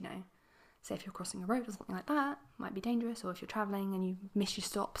 because, you know, say if you're crossing a road or something like that, it might be dangerous, or if you're travelling and you miss your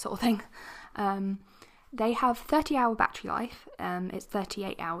stop sort of thing. They have 30-hour battery life. It's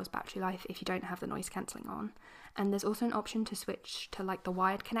 38 hours battery life if you don't have the noise cancelling on. And there's also an option to switch to like the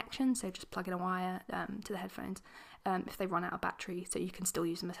wired connection, so just plug in a wire to the headphones if they run out of battery, so you can still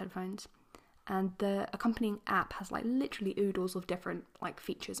use them as headphones. And the accompanying app has like literally oodles of different like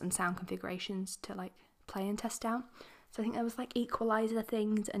features and sound configurations to like play and test out. So I think there was like equalizer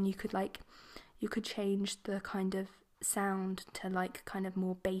things, and you could change the kind of sound to like kind of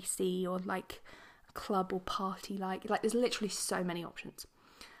more bassy or like club or party like there's literally so many options.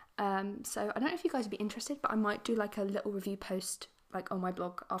 So I don't know if you guys would be interested, but I might do like a little review post like on my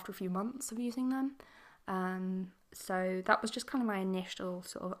blog after a few months of using them. So that was just kind of my initial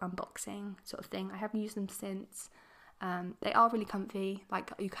sort of unboxing sort of thing. I haven't used them since. They are really comfy,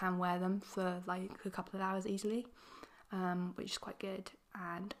 like you can wear them for like a couple of hours easily, which is quite good.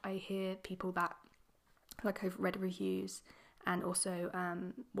 And I hear people that, like, I've read reviews and also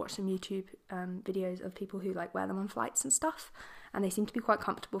watched some YouTube videos of people who like wear them on flights and stuff, and they seem to be quite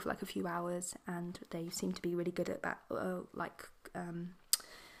comfortable for like a few hours, and they seem to be really good at that,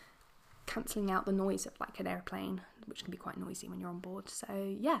 cancelling out the noise of like an airplane, which can be quite noisy when you're on board.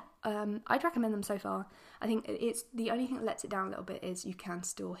 So yeah, I'd recommend them so far. I think it's the only thing that lets it down a little bit is you can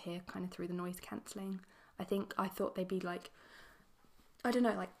still hear kind of through the noise cancelling. I thought they'd be like, I don't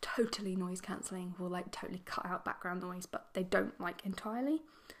know, like totally noise cancelling or like totally cut out background noise, but they don't like entirely.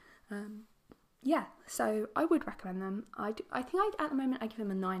 Yeah, so I would recommend them. At the moment I give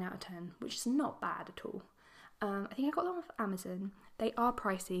them a 9 out of 10, which is not bad at all. I think I got them off Amazon. They are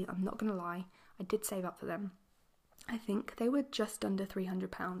pricey, I'm not going to lie. I did save up for them. I think they were just under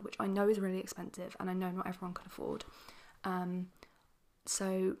 £300, which I know is really expensive, and I know not everyone can afford.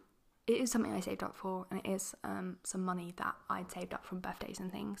 So it is something I saved up for, and it is some money that I'd saved up from birthdays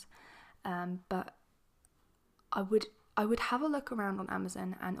and things. But I would have a look around on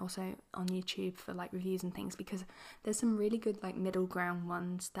Amazon and also on YouTube for like reviews and things, because there's some really good like middle ground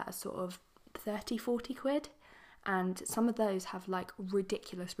ones that are sort of 30-40 quid, and some of those have like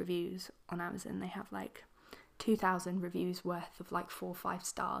ridiculous reviews on Amazon. They have like 2,000 reviews worth of like 4 or 5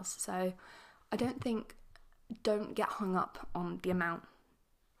 stars. So don't get hung up on the amount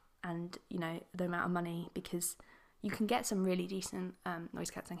and, you know, the amount of money, because you can get some really decent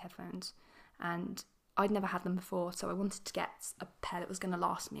noise cancelling headphones, and I'd never had them before, so I wanted to get a pair that was going to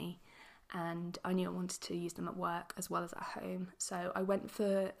last me, and I knew I wanted to use them at work as well as at home, so I went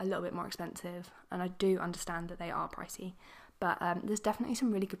for a little bit more expensive, and I do understand that they are pricey, but there's definitely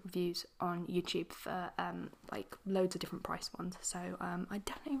some really good reviews on YouTube for like loads of different price ones, so I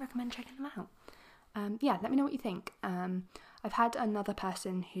definitely recommend checking them out. Yeah, let me know what you think. I've had another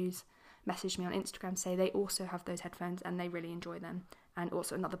person who's messaged me on Instagram say they also have those headphones and they really enjoy them, and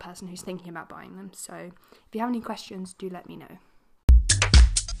also another person who's thinking about buying them. So if you have any questions, do let me know.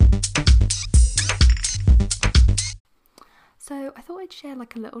 So I thought I'd share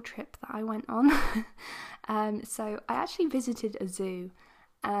like a little trip that I went on. So I actually visited a zoo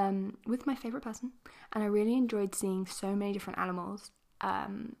with my favourite person, and I really enjoyed seeing so many different animals.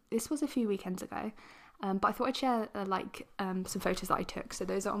 This was a few weekends ago, but I thought I'd share some photos that I took. So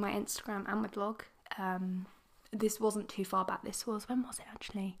those are on my Instagram and my blog. This wasn't too far back. When was it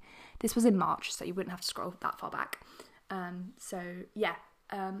actually? This was in March, so you wouldn't have to scroll that far back. So yeah,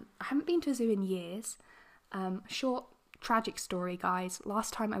 I haven't been to a zoo in years. Short tragic story, guys.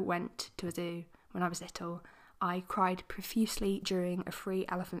 Last time I went to a zoo when I was little, I cried profusely during a free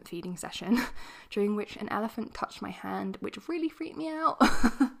elephant feeding session, during which an elephant touched my hand, which really freaked me out.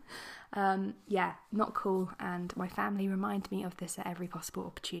 Yeah, not cool, and my family remind me of this at every possible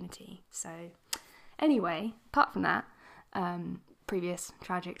opportunity. So anyway, apart from that previous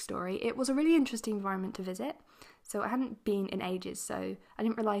tragic story, it was a really interesting environment to visit. So I hadn't been in ages, so I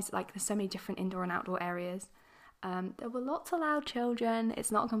didn't realise like there's so many different indoor and outdoor areas. There were lots of loud children.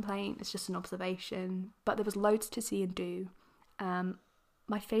 It's not a complaint, it's just an observation. But there was loads to see and do.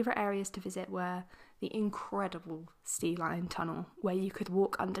 My favourite areas to visit were the incredible Sea Lion Tunnel, where you could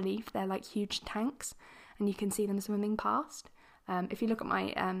walk underneath. They're like huge tanks, and you can see them swimming past. If you look at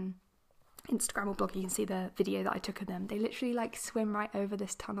my Instagram or blog, you can see the video that I took of them. They literally like swim right over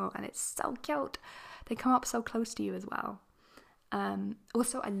this tunnel, and it's so cute. They come up so close to you as well.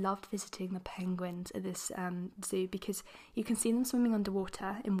 Also, I loved visiting the penguins at this zoo, because you can see them swimming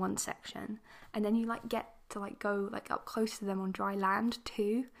underwater in one section, and then you like get to like go like up close to them on dry land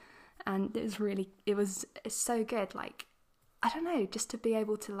too, and it's so good. Like, I don't know, just to be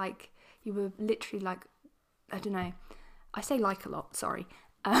able to like, you were literally like, I don't know, I say like a lot, sorry.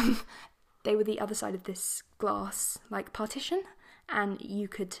 They were the other side of this glass like partition, and you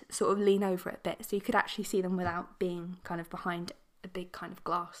could sort of lean over it a bit, so you could actually see them without being kind of behind a big kind of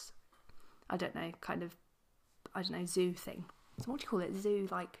glass, zoo thing. So what do you call it? Zoo,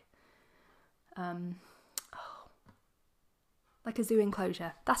 like a zoo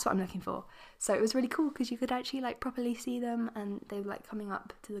enclosure. That's what I'm looking for. So it was really cool because you could actually like properly see them, and they were like coming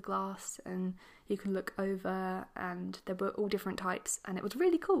up to the glass, and you could look over, and there were all different types, and it was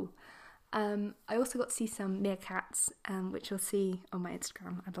really cool. I also got to see some meerkats, which you'll see on my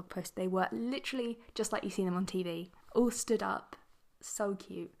Instagram and blog post. They were literally just like you see them on TV, all stood up, so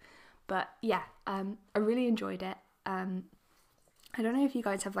cute. But yeah, I really enjoyed it. I don't know if you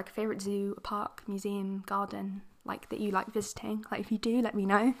guys have like a favourite zoo, park, museum, garden, like that you like visiting. Like if you do, let me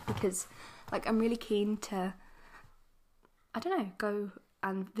know, because like I'm really keen to, I don't know, go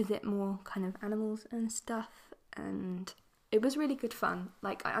and visit more kind of animals and stuff. And it was really good fun.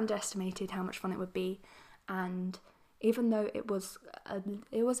 Like I underestimated how much fun it would be, and even though it was a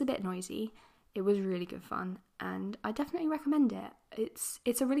bit noisy, it was really good fun, and I definitely recommend it.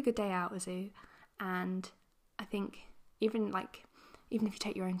 It's a really good day out at a zoo, and I think even if you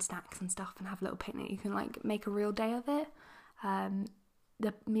take your own snacks and stuff and have a little picnic, you can like make a real day of it.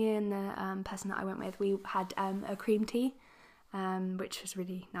 Me and the person that I went with, we had a cream tea, which was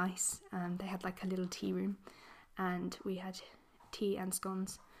really nice. They had like a little tea room, and we had tea and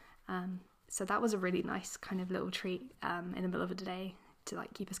scones. So that was a really nice kind of little treat in the middle of the day to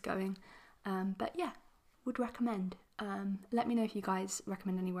like keep us going. But yeah, would recommend. Let me know if you guys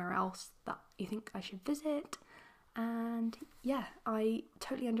recommend anywhere else that you think I should visit. And yeah, I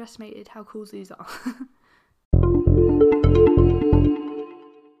totally underestimated how cool zoos are.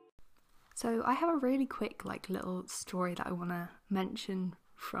 So I have a really quick like little story that I want to mention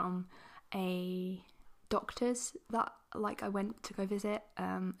from a doctor's that like I went to go visit.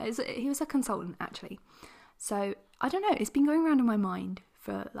 He was a consultant actually. So I don't know, it's been going around in my mind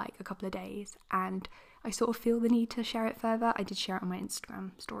for like a couple of days, and I sort of feel the need to share it further. I did share it on my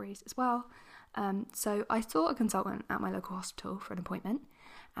Instagram stories as well. So I saw a consultant at my local hospital for an appointment,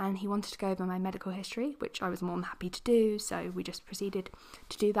 and he wanted to go over my medical history, which I was more than happy to do, so we just proceeded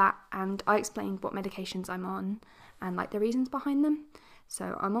to do that, and I explained what medications I'm on and like the reasons behind them.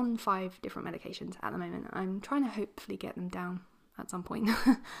 So I'm on 5 different medications at the moment. I'm trying to hopefully get them down at some point.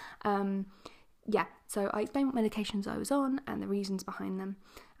 So I explained what medications I was on and the reasons behind them,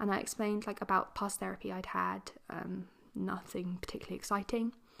 and I explained like about past therapy I'd had, nothing particularly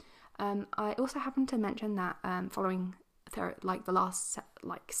exciting. I also happened to mention that following the last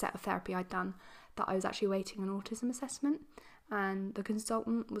set of therapy I'd done, that I was actually waiting an autism assessment, and the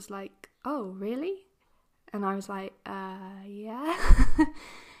consultant was like, "Oh, really?" And I was like, "Yeah."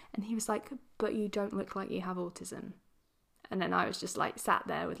 And he was like, "But you don't look like you have autism." And then I was just like sat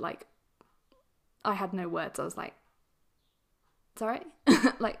there with like, I had no words. I was like, "Sorry?"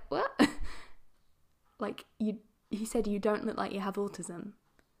 Like, what? Like, he said you don't look like you have autism.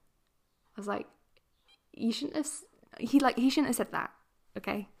 I was like, you shouldn't have, he shouldn't have said that,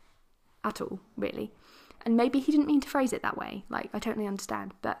 okay? At all, really. And maybe he didn't mean to phrase it that way, like, I totally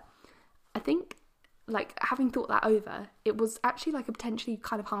understand, but I think, like, having thought that over, it was actually, like, a potentially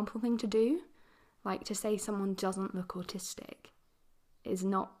kind of harmful thing to do, like, to say someone doesn't look autistic is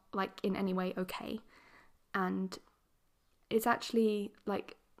not, like, in any way okay, and it's actually,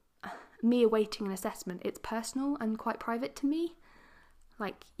 like, me awaiting an assessment, it's personal and quite private to me.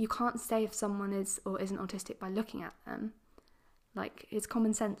 Like, you can't say if someone is or isn't autistic by looking at them. Like, it's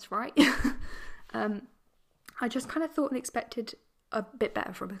common sense, right? I just kind of thought and expected a bit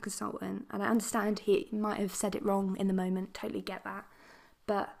better from a consultant, and I understand he might have said it wrong in the moment, totally get that,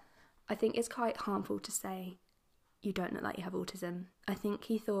 but I think it's quite harmful to say you don't look like you have autism. I think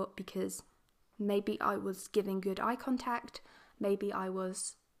he thought because maybe I was giving good eye contact, maybe I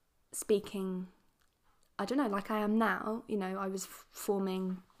was speaking I don't know, like I am now, you know, I was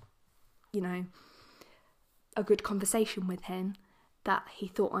forming, you know, a good conversation with him, that he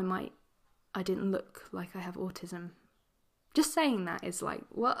thought I didn't look like I have autism. Just saying that is like,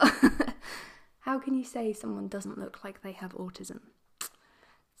 what? How can you say someone doesn't look like they have autism?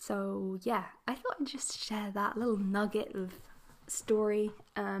 So yeah, I thought I'd just share that little nugget of story.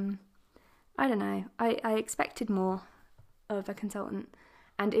 I don't know, I expected more of a consultant,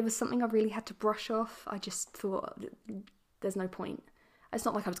 and it was something I really had to brush off. I just thought there's no point. It's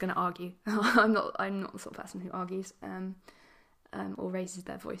not like I was going to argue. I'm not the sort of person who argues or raises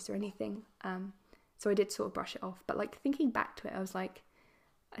their voice or anything. So I did sort of brush it off. But like thinking back to it, I was like,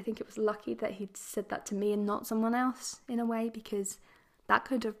 I think it was lucky that he'd said that to me and not someone else in a way, because that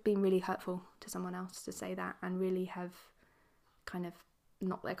could have been really hurtful to someone else to say that and really have kind of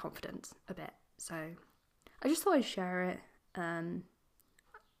knocked their confidence a bit. So I just thought I'd share it.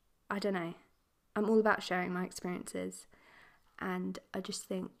 I don't know. I'm all about sharing my experiences, and I just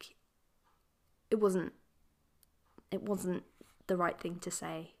think it wasn't the right thing to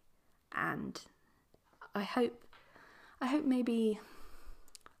say, and I hope maybe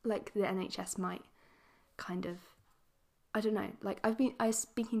like the NHS might kind of, I don't know, like I was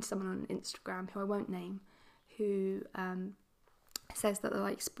speaking to someone on Instagram who I won't name, who says that they're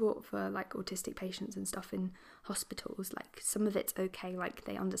like support for like autistic patients and stuff in hospitals, like some of it's okay, like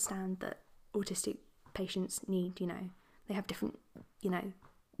they understand that autistic patients need, you know, they have different, you know,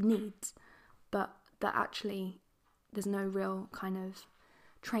 needs, but that actually there's no real kind of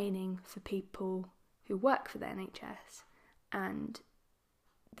training for people who work for the NHS. And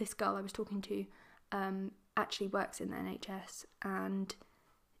this girl I was talking to actually works in the NHS, and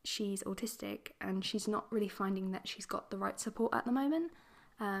she's autistic, and she's not really finding that she's got the right support at the moment.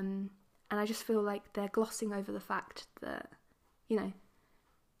 And I just feel like they're glossing over the fact that, you know,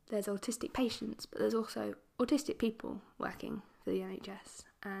 there's autistic patients, but there's also autistic people working for the NHS.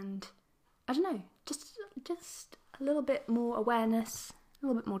 And I don't know, just a little bit more awareness, a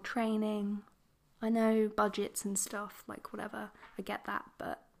little bit more training. I know budgets and stuff, like whatever, I get that,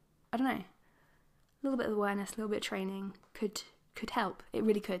 but I don't know, a little bit of awareness, a little bit of training could help. It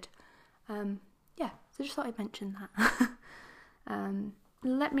really could. Yeah, so just thought I'd mention that.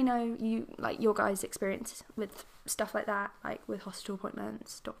 Let me know your guys' experience with stuff like that, like with hospital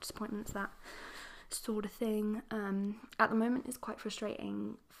appointments, doctor's appointments, that sort of thing. At the moment it's quite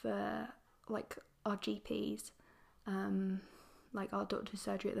frustrating for like our GPs. Like our doctor's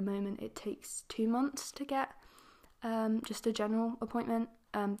surgery at the moment, it takes 2 months to get just a general appointment.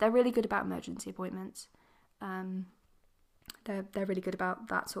 They're really good about emergency appointments. They're really good about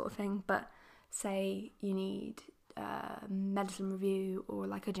that sort of thing. But say you need medicine review or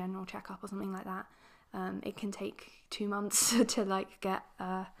like a general checkup or something like that, it can take 2 months to like get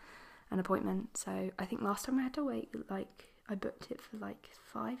an appointment. So I think last time I had to wait, like I booked it for like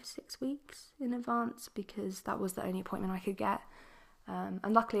 5-6 weeks in advance, because that was the only appointment I could get.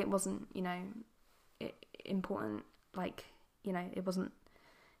 And luckily it wasn't, you know, important, like, you know, it wasn't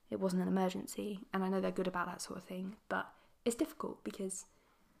an emergency, and I know they're good about that sort of thing, but it's difficult because,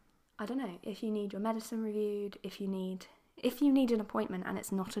 I don't know, if you need your medicine reviewed, if you need an appointment and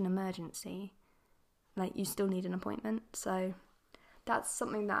it's not an emergency, like, you still need an appointment. So that's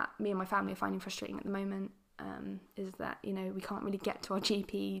something that me and my family are finding frustrating at the moment, is that, you know, we can't really get to our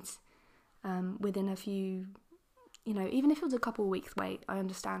GPs within a few, you know, even if it was a couple of weeks wait, I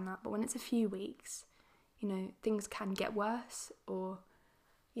understand that, but when it's a few weeks, you know, things can get worse, or,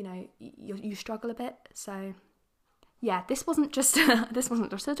 you know, you struggle a bit. So yeah, this wasn't just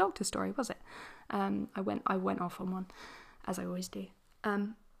a doctor story, was it? I went off on one, as I always do.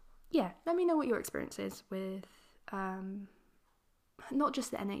 Yeah, let me know what your experience is with not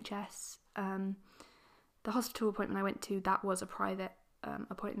just the NHS. The hospital appointment I went to, that was a private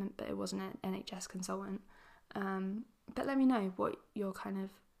appointment, but it wasn't an NHS consultant. But let me know what your kind of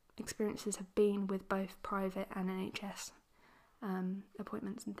experiences have been with both private and NHS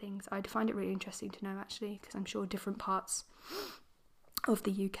appointments and things. I'd find it really interesting to know, actually, because I'm sure different parts of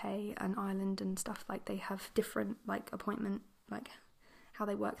the UK and Ireland and stuff, like, they have different like appointment, like how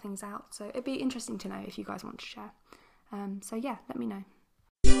they work things out. So it'd be interesting to know if you guys want to share. So yeah, let me know.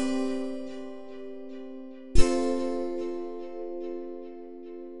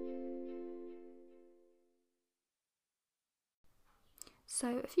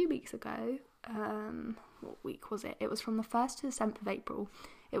 So a few weeks ago, what week was it? It was from the 1st to the 7th of April.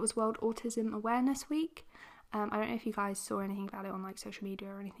 It was World Autism Awareness Week. I don't know if you guys saw anything about it on like social media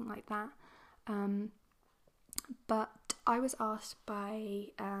or anything like that. But I was asked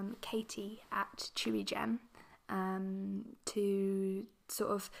by Katie at Chewy Gem to sort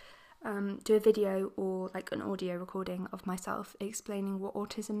of do a video or like an audio recording of myself explaining what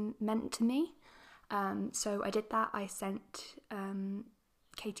autism meant to me. So I did that. I sent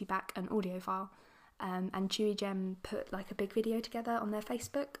Katie back an audio file, and Chewy Gem put like a big video together on their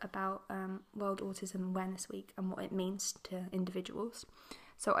Facebook about World Autism Awareness Week and what it means to individuals.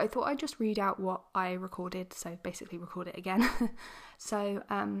 So I thought I'd just read out what I recorded, so basically record it again. So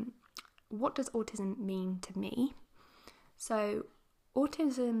what does autism mean to me? So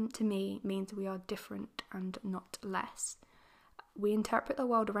autism to me means we are different and not less. We interpret the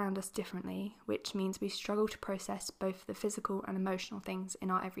world around us differently, which means we struggle to process both the physical and emotional things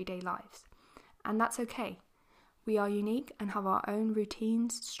in our everyday lives. And that's okay. We are unique and have our own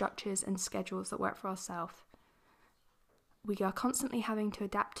routines, structures, and schedules that work for ourselves. We are constantly having to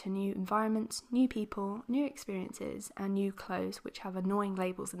adapt to new environments, new people, new experiences, and new clothes which have annoying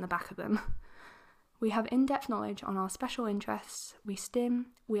labels in the back of them. We have in-depth knowledge on our special interests,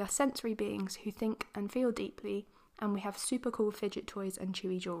 we are sensory beings who think and feel deeply, and we have super cool fidget toys and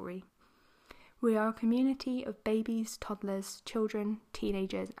chewy jewellery. We are a community of babies, toddlers, children,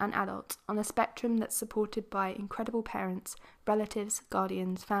 teenagers, and adults on a spectrum that's supported by incredible parents, relatives,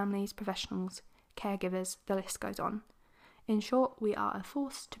 guardians, families, professionals, caregivers, the list goes on. In short, we are a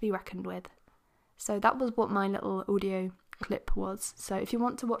force to be reckoned with. So that was what my little audio clip was. So if you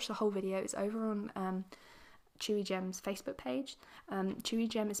want to watch the whole video, it's over on Chewy Gem's Facebook page. Chewy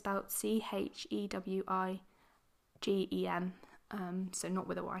Gem is spelled CHEWIGEM, so not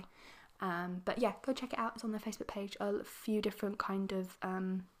with a Y. But yeah, go check it out. It's on their Facebook page. A few different kind of,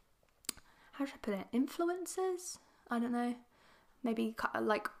 how should I put it, influencers? I don't know. Maybe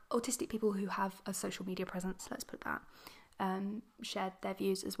like autistic people who have a social media presence, let's put that. Shared their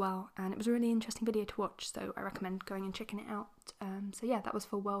views as well, and it was a really interesting video to watch, so I recommend going and checking it out. So yeah, that was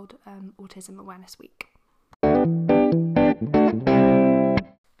for World Autism Awareness Week.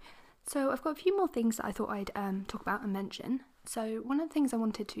 So I've got a few more things that I thought I'd talk about and mention. So one of the things I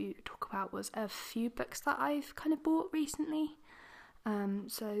wanted to talk about was a few books that I've kind of bought recently.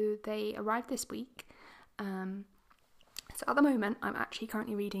 So they arrived this week. So at the moment, I'm actually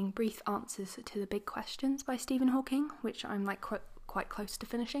currently reading Brief Answers to the Big Questions by Stephen Hawking, which I'm like quite close to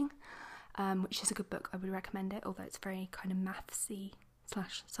finishing, which is a good book. I would recommend it, although it's very kind of mathsy /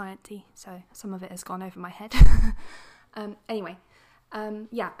 sciencey, so some of it has gone over my head. Anyway,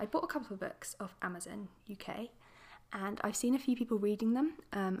 yeah, I bought a couple of books off Amazon UK, and I've seen a few people reading them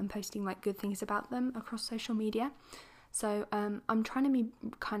and posting like good things about them across social media. So I'm trying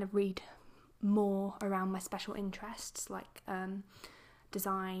to read more around my special interests, like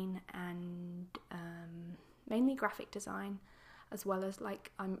design and mainly graphic design, as well as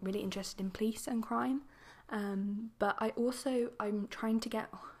like I'm really interested in police and crime, but I'm trying to get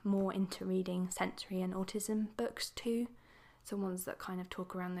more into reading sensory and autism books too, so ones that kind of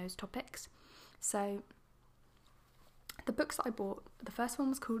talk around those topics. So the books that I bought, the first one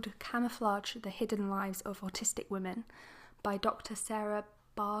was called Camouflage: The Hidden Lives of Autistic Women by Dr. Sarah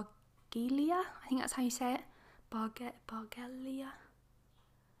Barghelia, I think that's how you say it. Barghelia.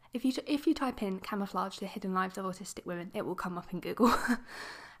 If you type in Camouflage: The Hidden Lives of Autistic Women, it will come up in Google.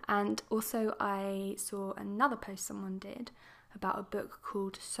 And also I saw another post someone did about a book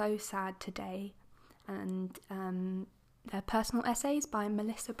called So Sad Today, and they're personal essays by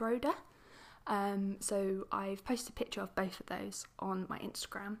Melissa Broder. So I've posted a picture of both of those on my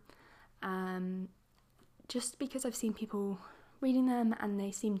Instagram, just because I've seen people reading them and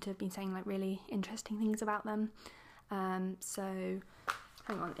they seem to have been saying like really interesting things about them. So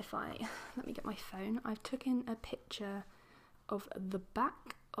hang on, let me get my phone. I've taken a picture of the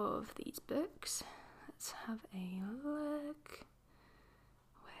back of these books. Let's have a look.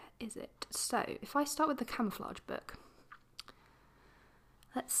 Where is it? So if I start with the Camouflage book,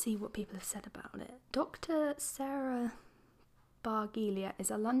 let's see what people have said about it. Dr. Sarah Barghelia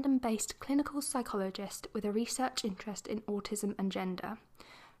is a London-based clinical psychologist with a research interest in autism and gender.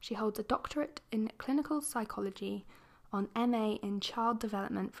 She holds a doctorate in clinical psychology, on MA in child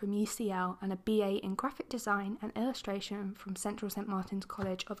development from UCL, and a BA in graphic design and illustration from Central St Martin's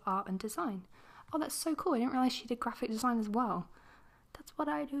College of Art and Design. Oh, that's so cool. I didn't realise she did graphic design as well. That's what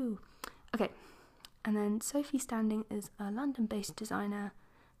I do. Okay, and then Sophie Standing is a London-based designer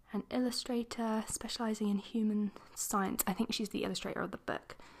and illustrator specialising in human science. I think she's the illustrator of the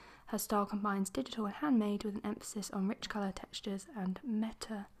book. Her style combines digital and handmade with an emphasis on rich colour textures and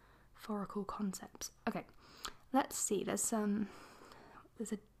metaphorical concepts. Okay, let's see. There's a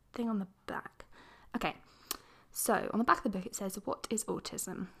thing on the back. Okay, so on the back of the book it says, what is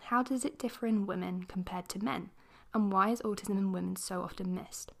autism? How does it differ in women compared to men? And why is autism in women so often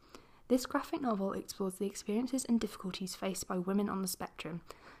missed? This graphic novel explores the experiences and difficulties faced by women on the spectrum,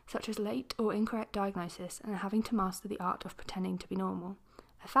 such as late or incorrect diagnosis and having to master the art of pretending to be normal.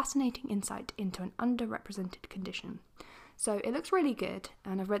 A fascinating insight into an underrepresented condition. So it looks really good,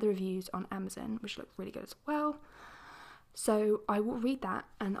 and I've read the reviews on Amazon, which look really good as well. So I will read that,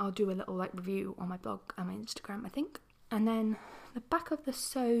 and I'll do a little review on my blog and my Instagram, I think. And then the back of the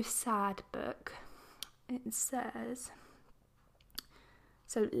So Sad book, it says...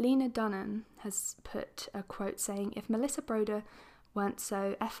 So Lena Dunham has put a quote saying, "If Melissa Broder weren't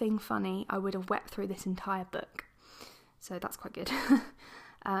so effing funny, I would have wept through this entire book." So that's quite good.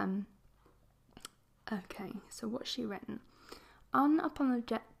 Okay, so what's she written?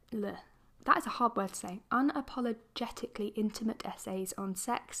 That is a hard word to say. Unapologetically intimate essays on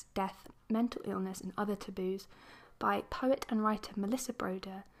sex, death, mental illness and other taboos by poet and writer Melissa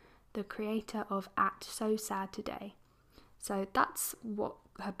Broder, the creator of At So Sad Today. So that's what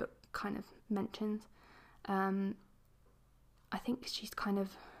her book kind of mentions. I think she's kind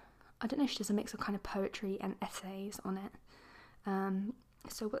of, I don't know, she does a mix of kind of poetry and essays on it.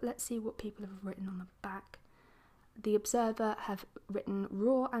 So let's see what people have written on the back. The Observer have written,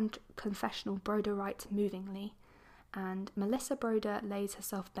 "Raw and confessional, Broder writes movingly," and Melissa Broder lays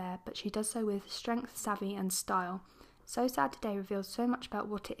herself bare, but she does so with strength, savvy and style. So Sad Today reveals so much about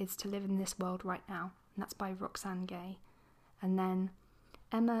what it is to live in this world right now, and that's by Roxane Gay. And then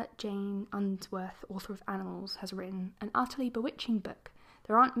Emma Jane Unsworth, author of Animals, has written, "An utterly bewitching book.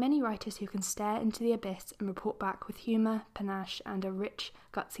 There aren't many writers who can stare into the abyss and report back with humour, panache and a rich,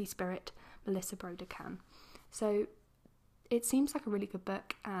 gutsy spirit. Melissa Broder can." So it seems like a really good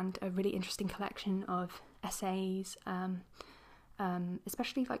book and a really interesting collection of essays,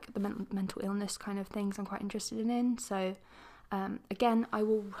 especially like the mental illness kind of things I'm quite interested in. So again, I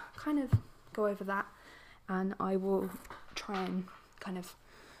will kind of go over that, and I will try and kind of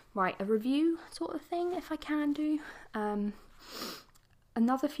write a review sort of thing if I can do.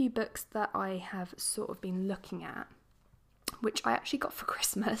 Another few books that I have sort of been looking at, which I actually got for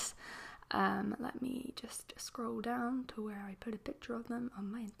Christmas. Let me just scroll down to where I put a picture of them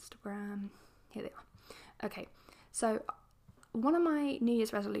on my Instagram. Here they are. Okay, so one of my New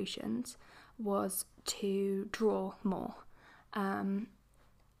Year's resolutions was to draw more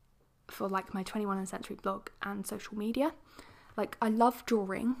for like my 21 and Sensory blog and social media. Like, I love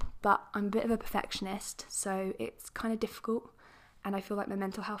drawing, but I'm a bit of a perfectionist, so it's kind of difficult, and I feel like my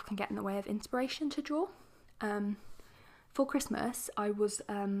mental health can get in the way of inspiration to draw. For Christmas, I was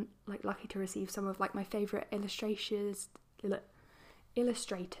lucky to receive some of like my favourite illustrators'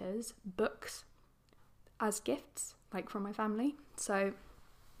 books as gifts, like from my family. So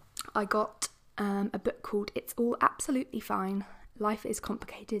I got a book called "It's All Absolutely Fine. Life is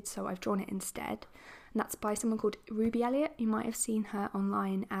Complicated, so I've drawn it instead." And that's by someone called Ruby Elliott. You might have seen her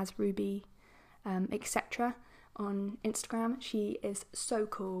online as Ruby, etc. on Instagram. She is so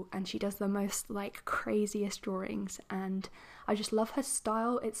cool, and she does the most like craziest drawings, and I just love her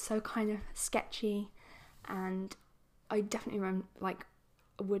style. It's so kind of sketchy, and I definitely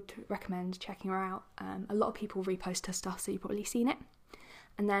would recommend checking her out. A lot of people repost her stuff, so you've probably seen it.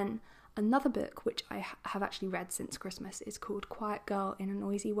 And then another book which I have actually read since Christmas is called Quiet Girl in a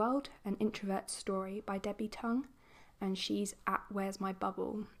Noisy World, an introvert story by Debbie Tung, and she's at Where's My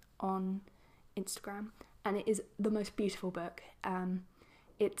Bubble on Instagram, and it is the most beautiful book.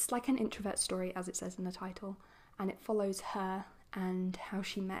 It's like an introvert story, as it says in the title, and it follows her and how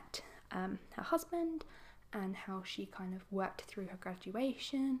she met her husband, and how she kind of worked through her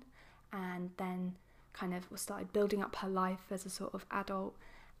graduation, and then kind of started building up her life as a sort of adult.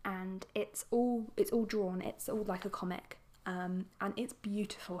 And it's all drawn. It's all like a comic, and it's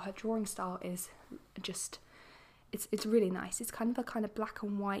beautiful. Her drawing style is just, it's really nice. It's kind of black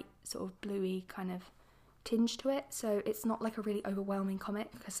and white, sort of bluey kind of tinge to it. So it's not like a really overwhelming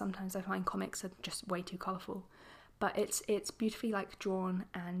comic, because sometimes I find comics are just way too colourful. But it's beautifully like drawn,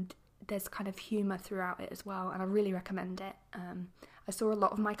 and there's kind of humour throughout it as well. And I really recommend it. I saw a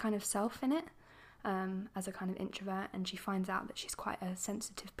lot of my kind of self in it. As a kind of introvert, and she finds out that she's quite a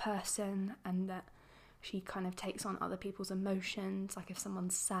sensitive person, and that she kind of takes on other people's emotions. Like if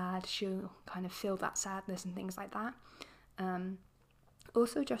someone's sad, she'll kind of feel that sadness and things like that.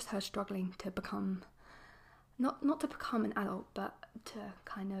 Also just her struggling to become, not to become an adult, but to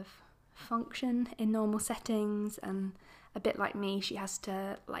kind of function in normal settings. And a bit like me, she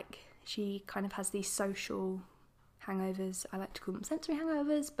kind of has these social hangovers. I like to call them sensory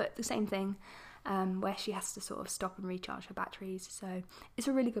hangovers, but the same thing. Where she has to sort of stop and recharge her batteries. So it's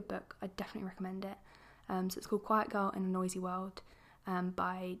a really good book. I definitely recommend it. So it's called Quiet Girl in a Noisy World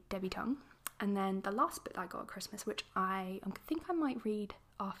by Debbie Tung. And then the last book I got at Christmas, which I think I might read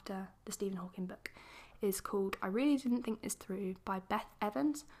after the Stephen Hawking book is called I Really Didn't Think This Through by Beth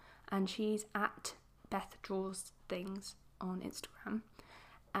Evans, and she's at Beth Draws Things on Instagram,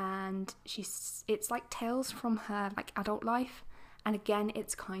 and it's like tales from her like adult life, and again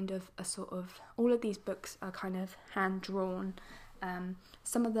it's kind of a sort of, all of these books are kind of hand drawn.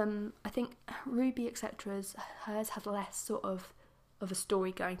 Some of them, I think Ruby Etc's, hers has less sort of a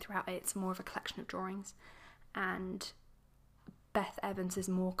story going throughout it. It's more of a collection of drawings, and Beth Evans is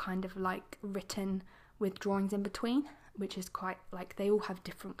more kind of like written with drawings in between, which is quite like, they all have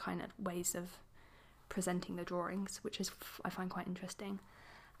different kind of ways of presenting the drawings, which is I find quite interesting.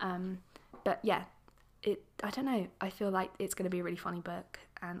 But yeah, I don't know, I feel like it's going to be a really funny book,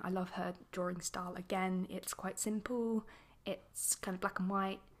 and I love her drawing style. Again, it's quite simple, it's kind of black and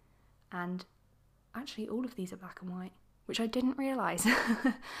white, and actually all of these are black and white, which I didn't realise.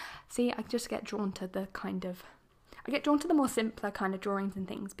 See, I just get drawn to the more simpler kind of drawings and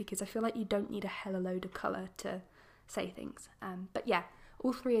things, because I feel like you don't need a hella load of colour to say things. But yeah,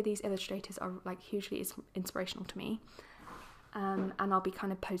 all three of these illustrators are like hugely inspirational to me, and I'll be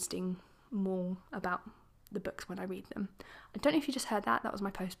kind of posting more about the books when I read them. I don't know if you just heard that was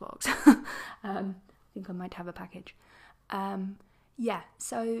my post box. I think I might have a package. Yeah,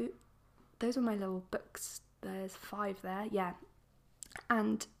 so those are my little books. There's 5 there, yeah.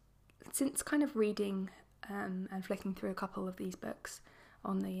 And since kind of reading and flicking through a couple of these books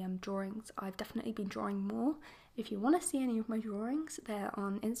on the drawings, I've definitely been drawing more. If you want to see any of my drawings, they're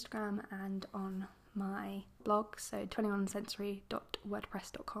on Instagram and on my blog, so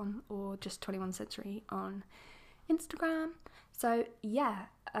 21sensory.wordpress.com, or just 21sensory on Instagram. So yeah,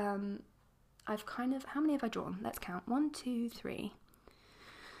 I've kind of, how many have I drawn? Let's count. 1, 2, 3,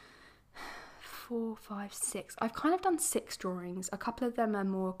 4, 5, 6. I've kind of done 6 drawings. A couple of them are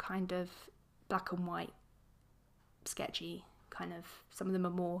more kind of black and white, sketchy, kind of, some of them are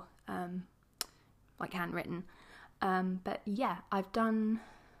more like handwritten. But yeah, I've done,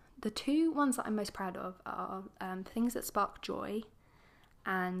 the 2 ones that I'm most proud of are Things That Spark Joy,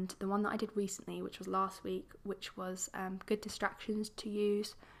 and the one that I did recently, which was last week, which was Good Distractions to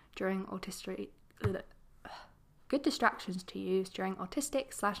Use during autistic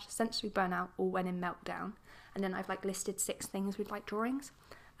 / sensory burnout, or when in meltdown. And then I've like listed 6 things with like drawings.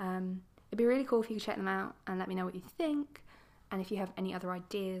 It'd be really cool if you could check them out and let me know what you think. And if you have any other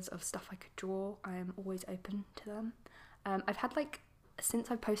ideas of stuff I could draw, I am always open to them. I've had like,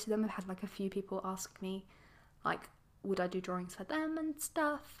 since I've posted them, I've had like a few people ask me like, would I do drawings for them and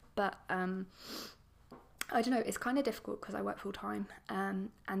stuff, but I don't know, it's kind of difficult because I work full time, and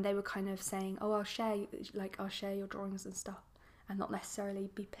they were kind of saying, oh, I'll share your drawings and stuff and not necessarily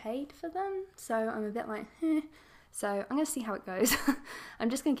be paid for them. So I'm a bit like, So I'm going to see how it goes. I'm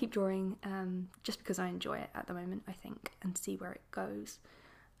just going to keep drawing just because I enjoy it at the moment, I think, and see where it goes.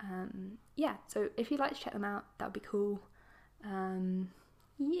 Yeah, so if you'd like to check them out, that would be cool.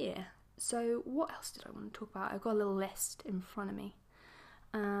 Yeah, so what else did I want to talk about? I've got a little list in front of me.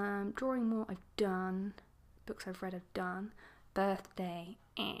 Drawing more, I've done. Books I've read, I've done. Birthday,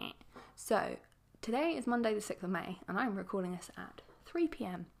 So today is Monday the 6th of May, and I'm recording this at 3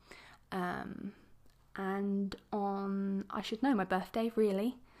 p.m. And on, I should know my birthday,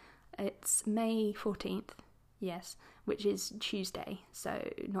 really. It's May 14th, yes, which is Tuesday,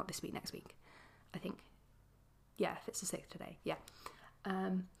 so not this week, next week, I think. Yeah, if it's the 6th today, yeah.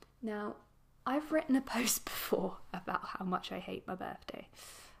 Now, I've written a post before about how much I hate my birthday.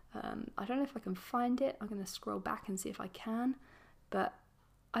 I don't know if I can find it. I'm going to scroll back and see if I can, but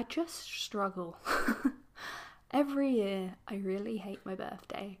I just struggle. Every year, I really hate my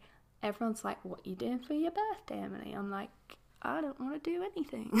birthday. Everyone's like, what are you doing for your birthday, Emily? I'm like, I don't want to do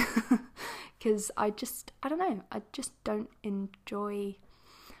anything. Because I don't know, I just don't enjoy,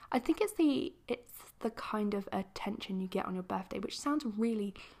 I think it's the kind of attention you get on your birthday, which sounds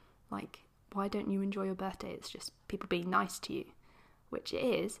really like, why don't you enjoy your birthday? It's just people being nice to you, which it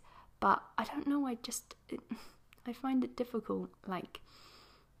is, but I don't know, I find it difficult, like,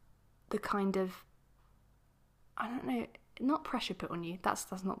 the kind of, I don't know, not pressure put on you, that's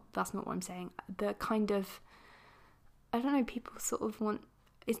not what I'm saying, the kind of, I don't know, people sort of want,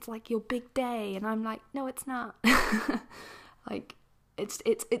 it's like your big day, and I'm like, no, it's not. Like,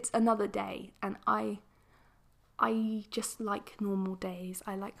 it's another day, and I just like normal days.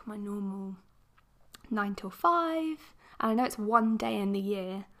 I like my normal 9 till 5, and I know it's one day in the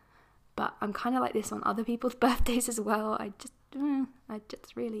year, but I'm kind of like this on other people's birthdays as well. I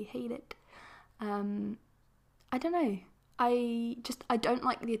just really hate it. I don't know. I don't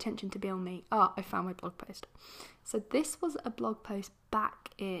like the attention to be on me. Oh, I found my blog post. So this was a blog post back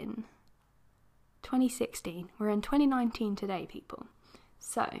in 2016. We're in 2019 today, people.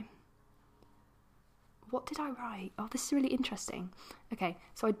 So, what did I write? Oh, this is really interesting. Okay,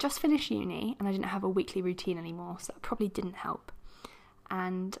 so I just finished uni and I didn't have a weekly routine anymore, so that probably didn't help.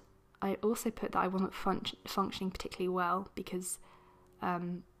 And I also put that I wasn't functioning particularly well because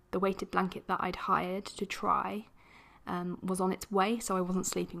the weighted blanket that I'd hired to try was on its way, so I wasn't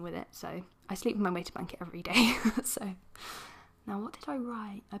sleeping with it. So I sleep with my weighted blanket every day. So now what did I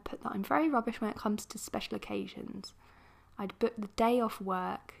write? I put that I'm very rubbish when it comes to special occasions. I'd booked the day off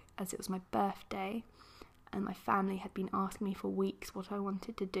work as it was my birthday, and my family had been asking me for weeks what I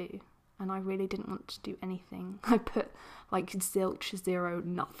wanted to do, and I really didn't want to do anything. I put like zilch, zero,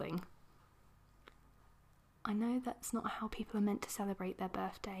 nothing. I know that's not how people are meant to celebrate their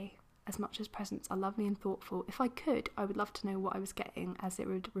birthday. As much as presents are lovely and thoughtful, if I could, I would love to know what I was getting, as it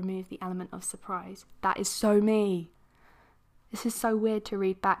would remove the element of surprise. That is so me. This is so weird to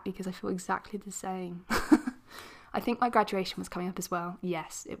read back because I feel exactly the same. I think my graduation was coming up as well.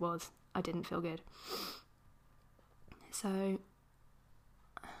 Yes, it was. I didn't feel good. So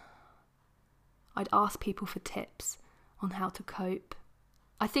I'd ask people for tips on how to cope.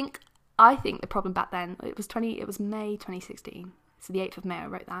 I think the problem back then, it was May 2016. So the 8th of May I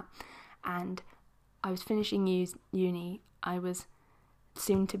wrote that, and I was finishing uni. I was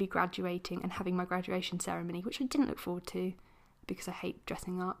soon to be graduating and having my graduation ceremony, which I didn't look forward to because I hate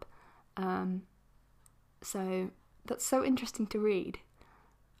dressing up. So that's so interesting to read.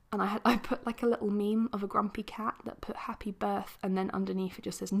 And I put like a little meme of a grumpy cat that put happy birth, and then underneath it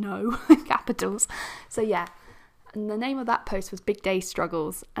just says no, capitals. So yeah, and the name of that post was Big Day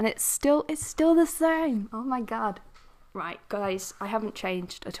Struggles, and it's still the same. Oh my god. Right, guys, I haven't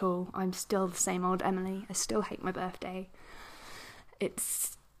changed at all. I'm still the same old Emily. I still hate my birthday.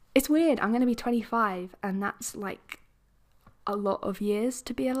 It's weird. I'm going to be 25, and that's like a lot of years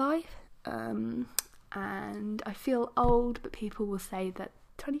to be alive. And I feel old, but people will say that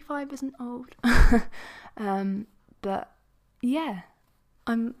 25 isn't old. But yeah,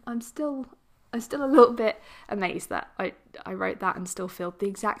 I'm still a little bit amazed that I wrote that and still feel the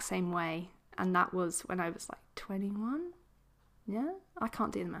exact same way. And that was when I was like 21. Yeah, I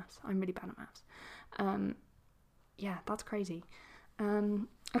can't do the maths. I'm really bad at maths. Yeah, that's crazy.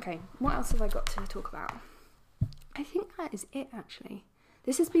 Okay, what else have I got to talk about? I think that is it, actually.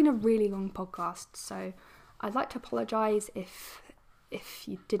 This has been a really long podcast, so I'd like to apologise if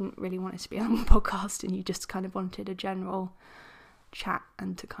you didn't really want it to be a long podcast and you just kind of wanted a general chat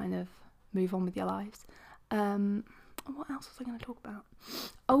and to kind of move on with your lives. What else was I going to talk about?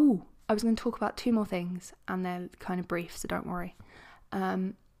 Oh, I was going to talk about 2 more things, and they're kind of brief, so don't worry.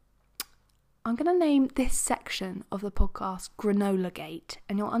 I'm going to name this section of the podcast Granola Gate,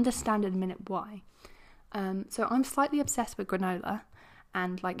 and you'll understand in a minute why. So I'm slightly obsessed with granola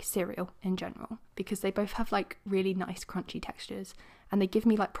and like cereal in general, because they both have like really nice crunchy textures, and they give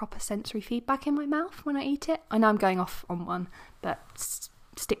me like proper sensory feedback in my mouth when I eat it. I know I'm going off on one, but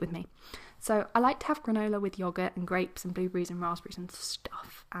stick with me. So I like to have granola with yogurt and grapes and blueberries and raspberries and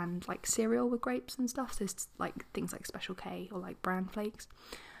stuff, and like cereal with grapes and stuff. So it's like things like Special K or like bran flakes.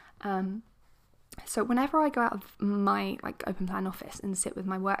 So whenever I go out of my like open plan office and sit with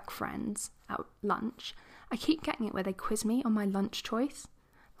my work friends at lunch, I keep getting it where they quiz me on my lunch choice.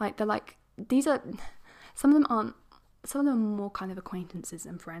 Like they're like, some of them are more kind of acquaintances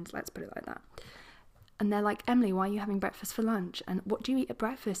than friends, let's put it like that. And they're like, Emily, why are you having breakfast for lunch? And what do you eat at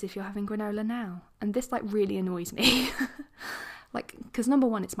breakfast if you're having granola now? And this like really annoys me. Like, because number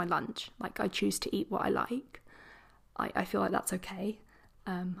one, it's my lunch. Like, I choose to eat what I like. I feel like that's okay.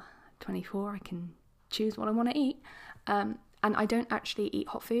 24, I can choose what I want to eat. And I don't actually eat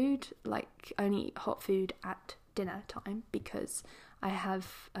hot food. Like, I only eat hot food at dinner time because I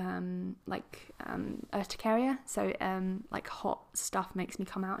have urticaria. So like hot stuff makes me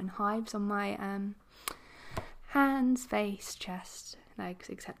come out in hives on my hands, face, chest, legs,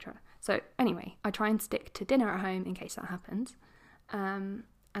 etc. So anyway, I try and stick to dinner at home in case that happens. And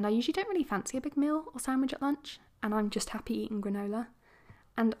I usually don't really fancy a big meal or sandwich at lunch, and I'm just happy eating granola.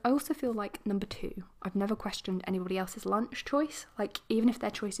 And I also feel like, number 2, I've never questioned anybody else's lunch choice. Like, even if their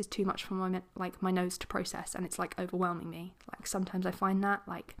choice is too much for my nose to process and it's like overwhelming me. Like, sometimes I find that,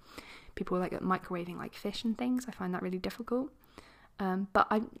 like, people like microwaving like fish and things, I find that really difficult. But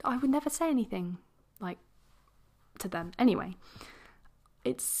I would never say anything like to them. Anyway,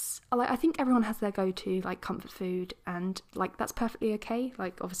 it's like, I think everyone has their go-to like comfort food, and like that's perfectly okay,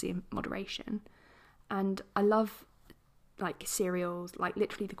 like obviously in moderation. And I love like cereals, like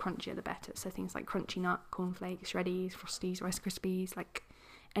literally the crunchier the better. So things like Crunchy Nut, cornflakes, Shreddies, Frosties, Rice Krispies, like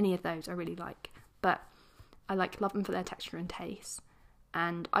any of those I really like. But I like love them for their texture and taste.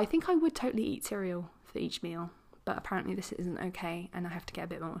 And I think I would totally eat cereal for each meal, but apparently this isn't okay and I have to get a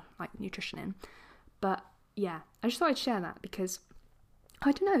bit more like nutrition in. But yeah, I just thought I'd share that because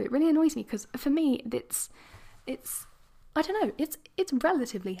I don't know, it really annoys me because for me it's I don't know, it's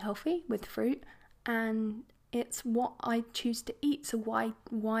relatively healthy with fruit, and it's what I choose to eat. So why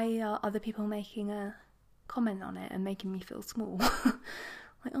are other people making a comment on it and making me feel small?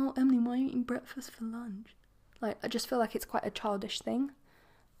 Like, oh, Emily, why are you eating breakfast for lunch? Like, I just feel like it's quite a childish thing.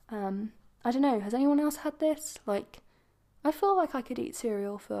 I don't know, has anyone else had this? Like, I feel like I could eat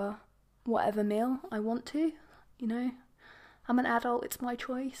cereal for whatever meal I want to, you know? I'm an adult, it's my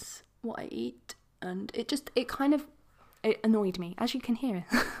choice what I eat, and it annoyed me, as you can hear.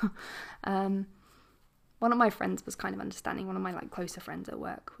 One of my friends was kind of understanding. One of my like closer friends at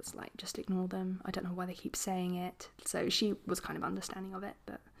work was like, just ignore them. I don't know why they keep saying it. So she was kind of understanding of it.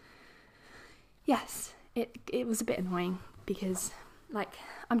 But yes, it was a bit annoying because like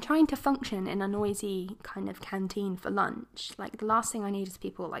I'm trying to function in a noisy kind of canteen for lunch. Like the last thing I need is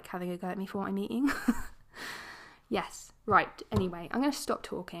people like having a go at me for what I'm eating. Yes, right. Anyway, I'm going to stop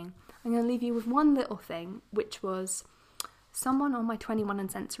talking. I'm going to leave you with one little thing, which was someone on my 21 and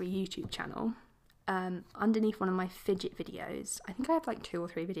Sensory YouTube channel. Underneath one of my fidget videos, I think I have like 2 or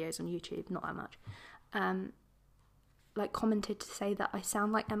 3 videos on YouTube, not that much, like commented to say that I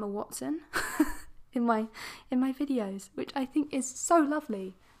sound like Emma Watson in my videos, which I think is so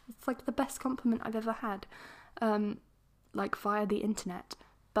lovely. It's like the best compliment I've ever had, like via the internet,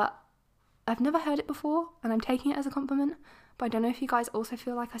 but I've never heard it before and I'm taking it as a compliment. But I don't know if you guys also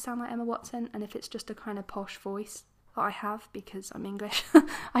feel like I sound like Emma Watson and if it's just a kind of posh voice that I have because I'm English.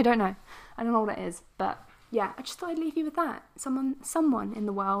 I don't know what it is, but yeah, I just thought I'd leave you with that. Someone in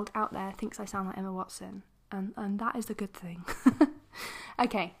the world out there thinks I sound like Emma Watson, and that is a good thing.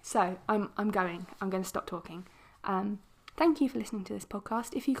 Okay, so I'm going to stop talking. Thank you for listening to this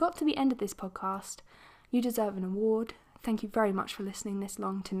podcast. If you got to the end of this podcast, you deserve an award. Thank you very much for listening this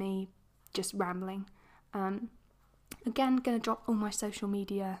long to me just rambling. Again, going to drop all my social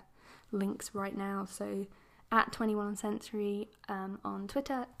media links right now, so at 21 Sensory on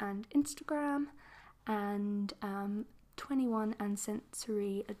Twitter and Instagram, and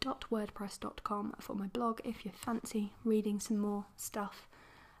 21andsensory.wordpress.com for my blog if you fancy reading some more stuff.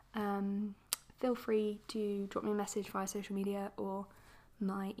 Feel free to drop me a message via social media, or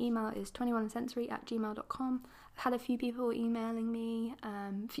my email is 21andsensory@gmail.com. I've had a few people emailing me,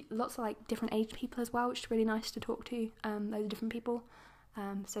 lots of like different age people as well, which is really nice to talk to, loads of different people,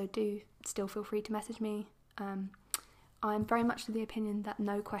 so do still feel free to message me. I'm very much of the opinion that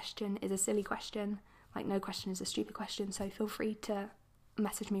no question is a silly question, like no question is a stupid question, so feel free to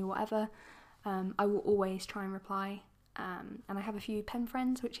message me whatever. I will always try and reply, and I have a few pen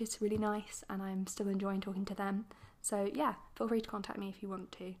friends, which is really nice, and I'm still enjoying talking to them, so yeah, feel free to contact me if you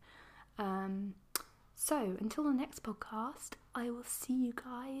want to. So until the next podcast, I will see you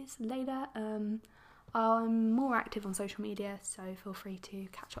guys later. I'm more active on social media, so feel free to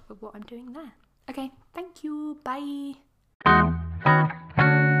catch up with what I'm doing there. Okay, thank you, bye.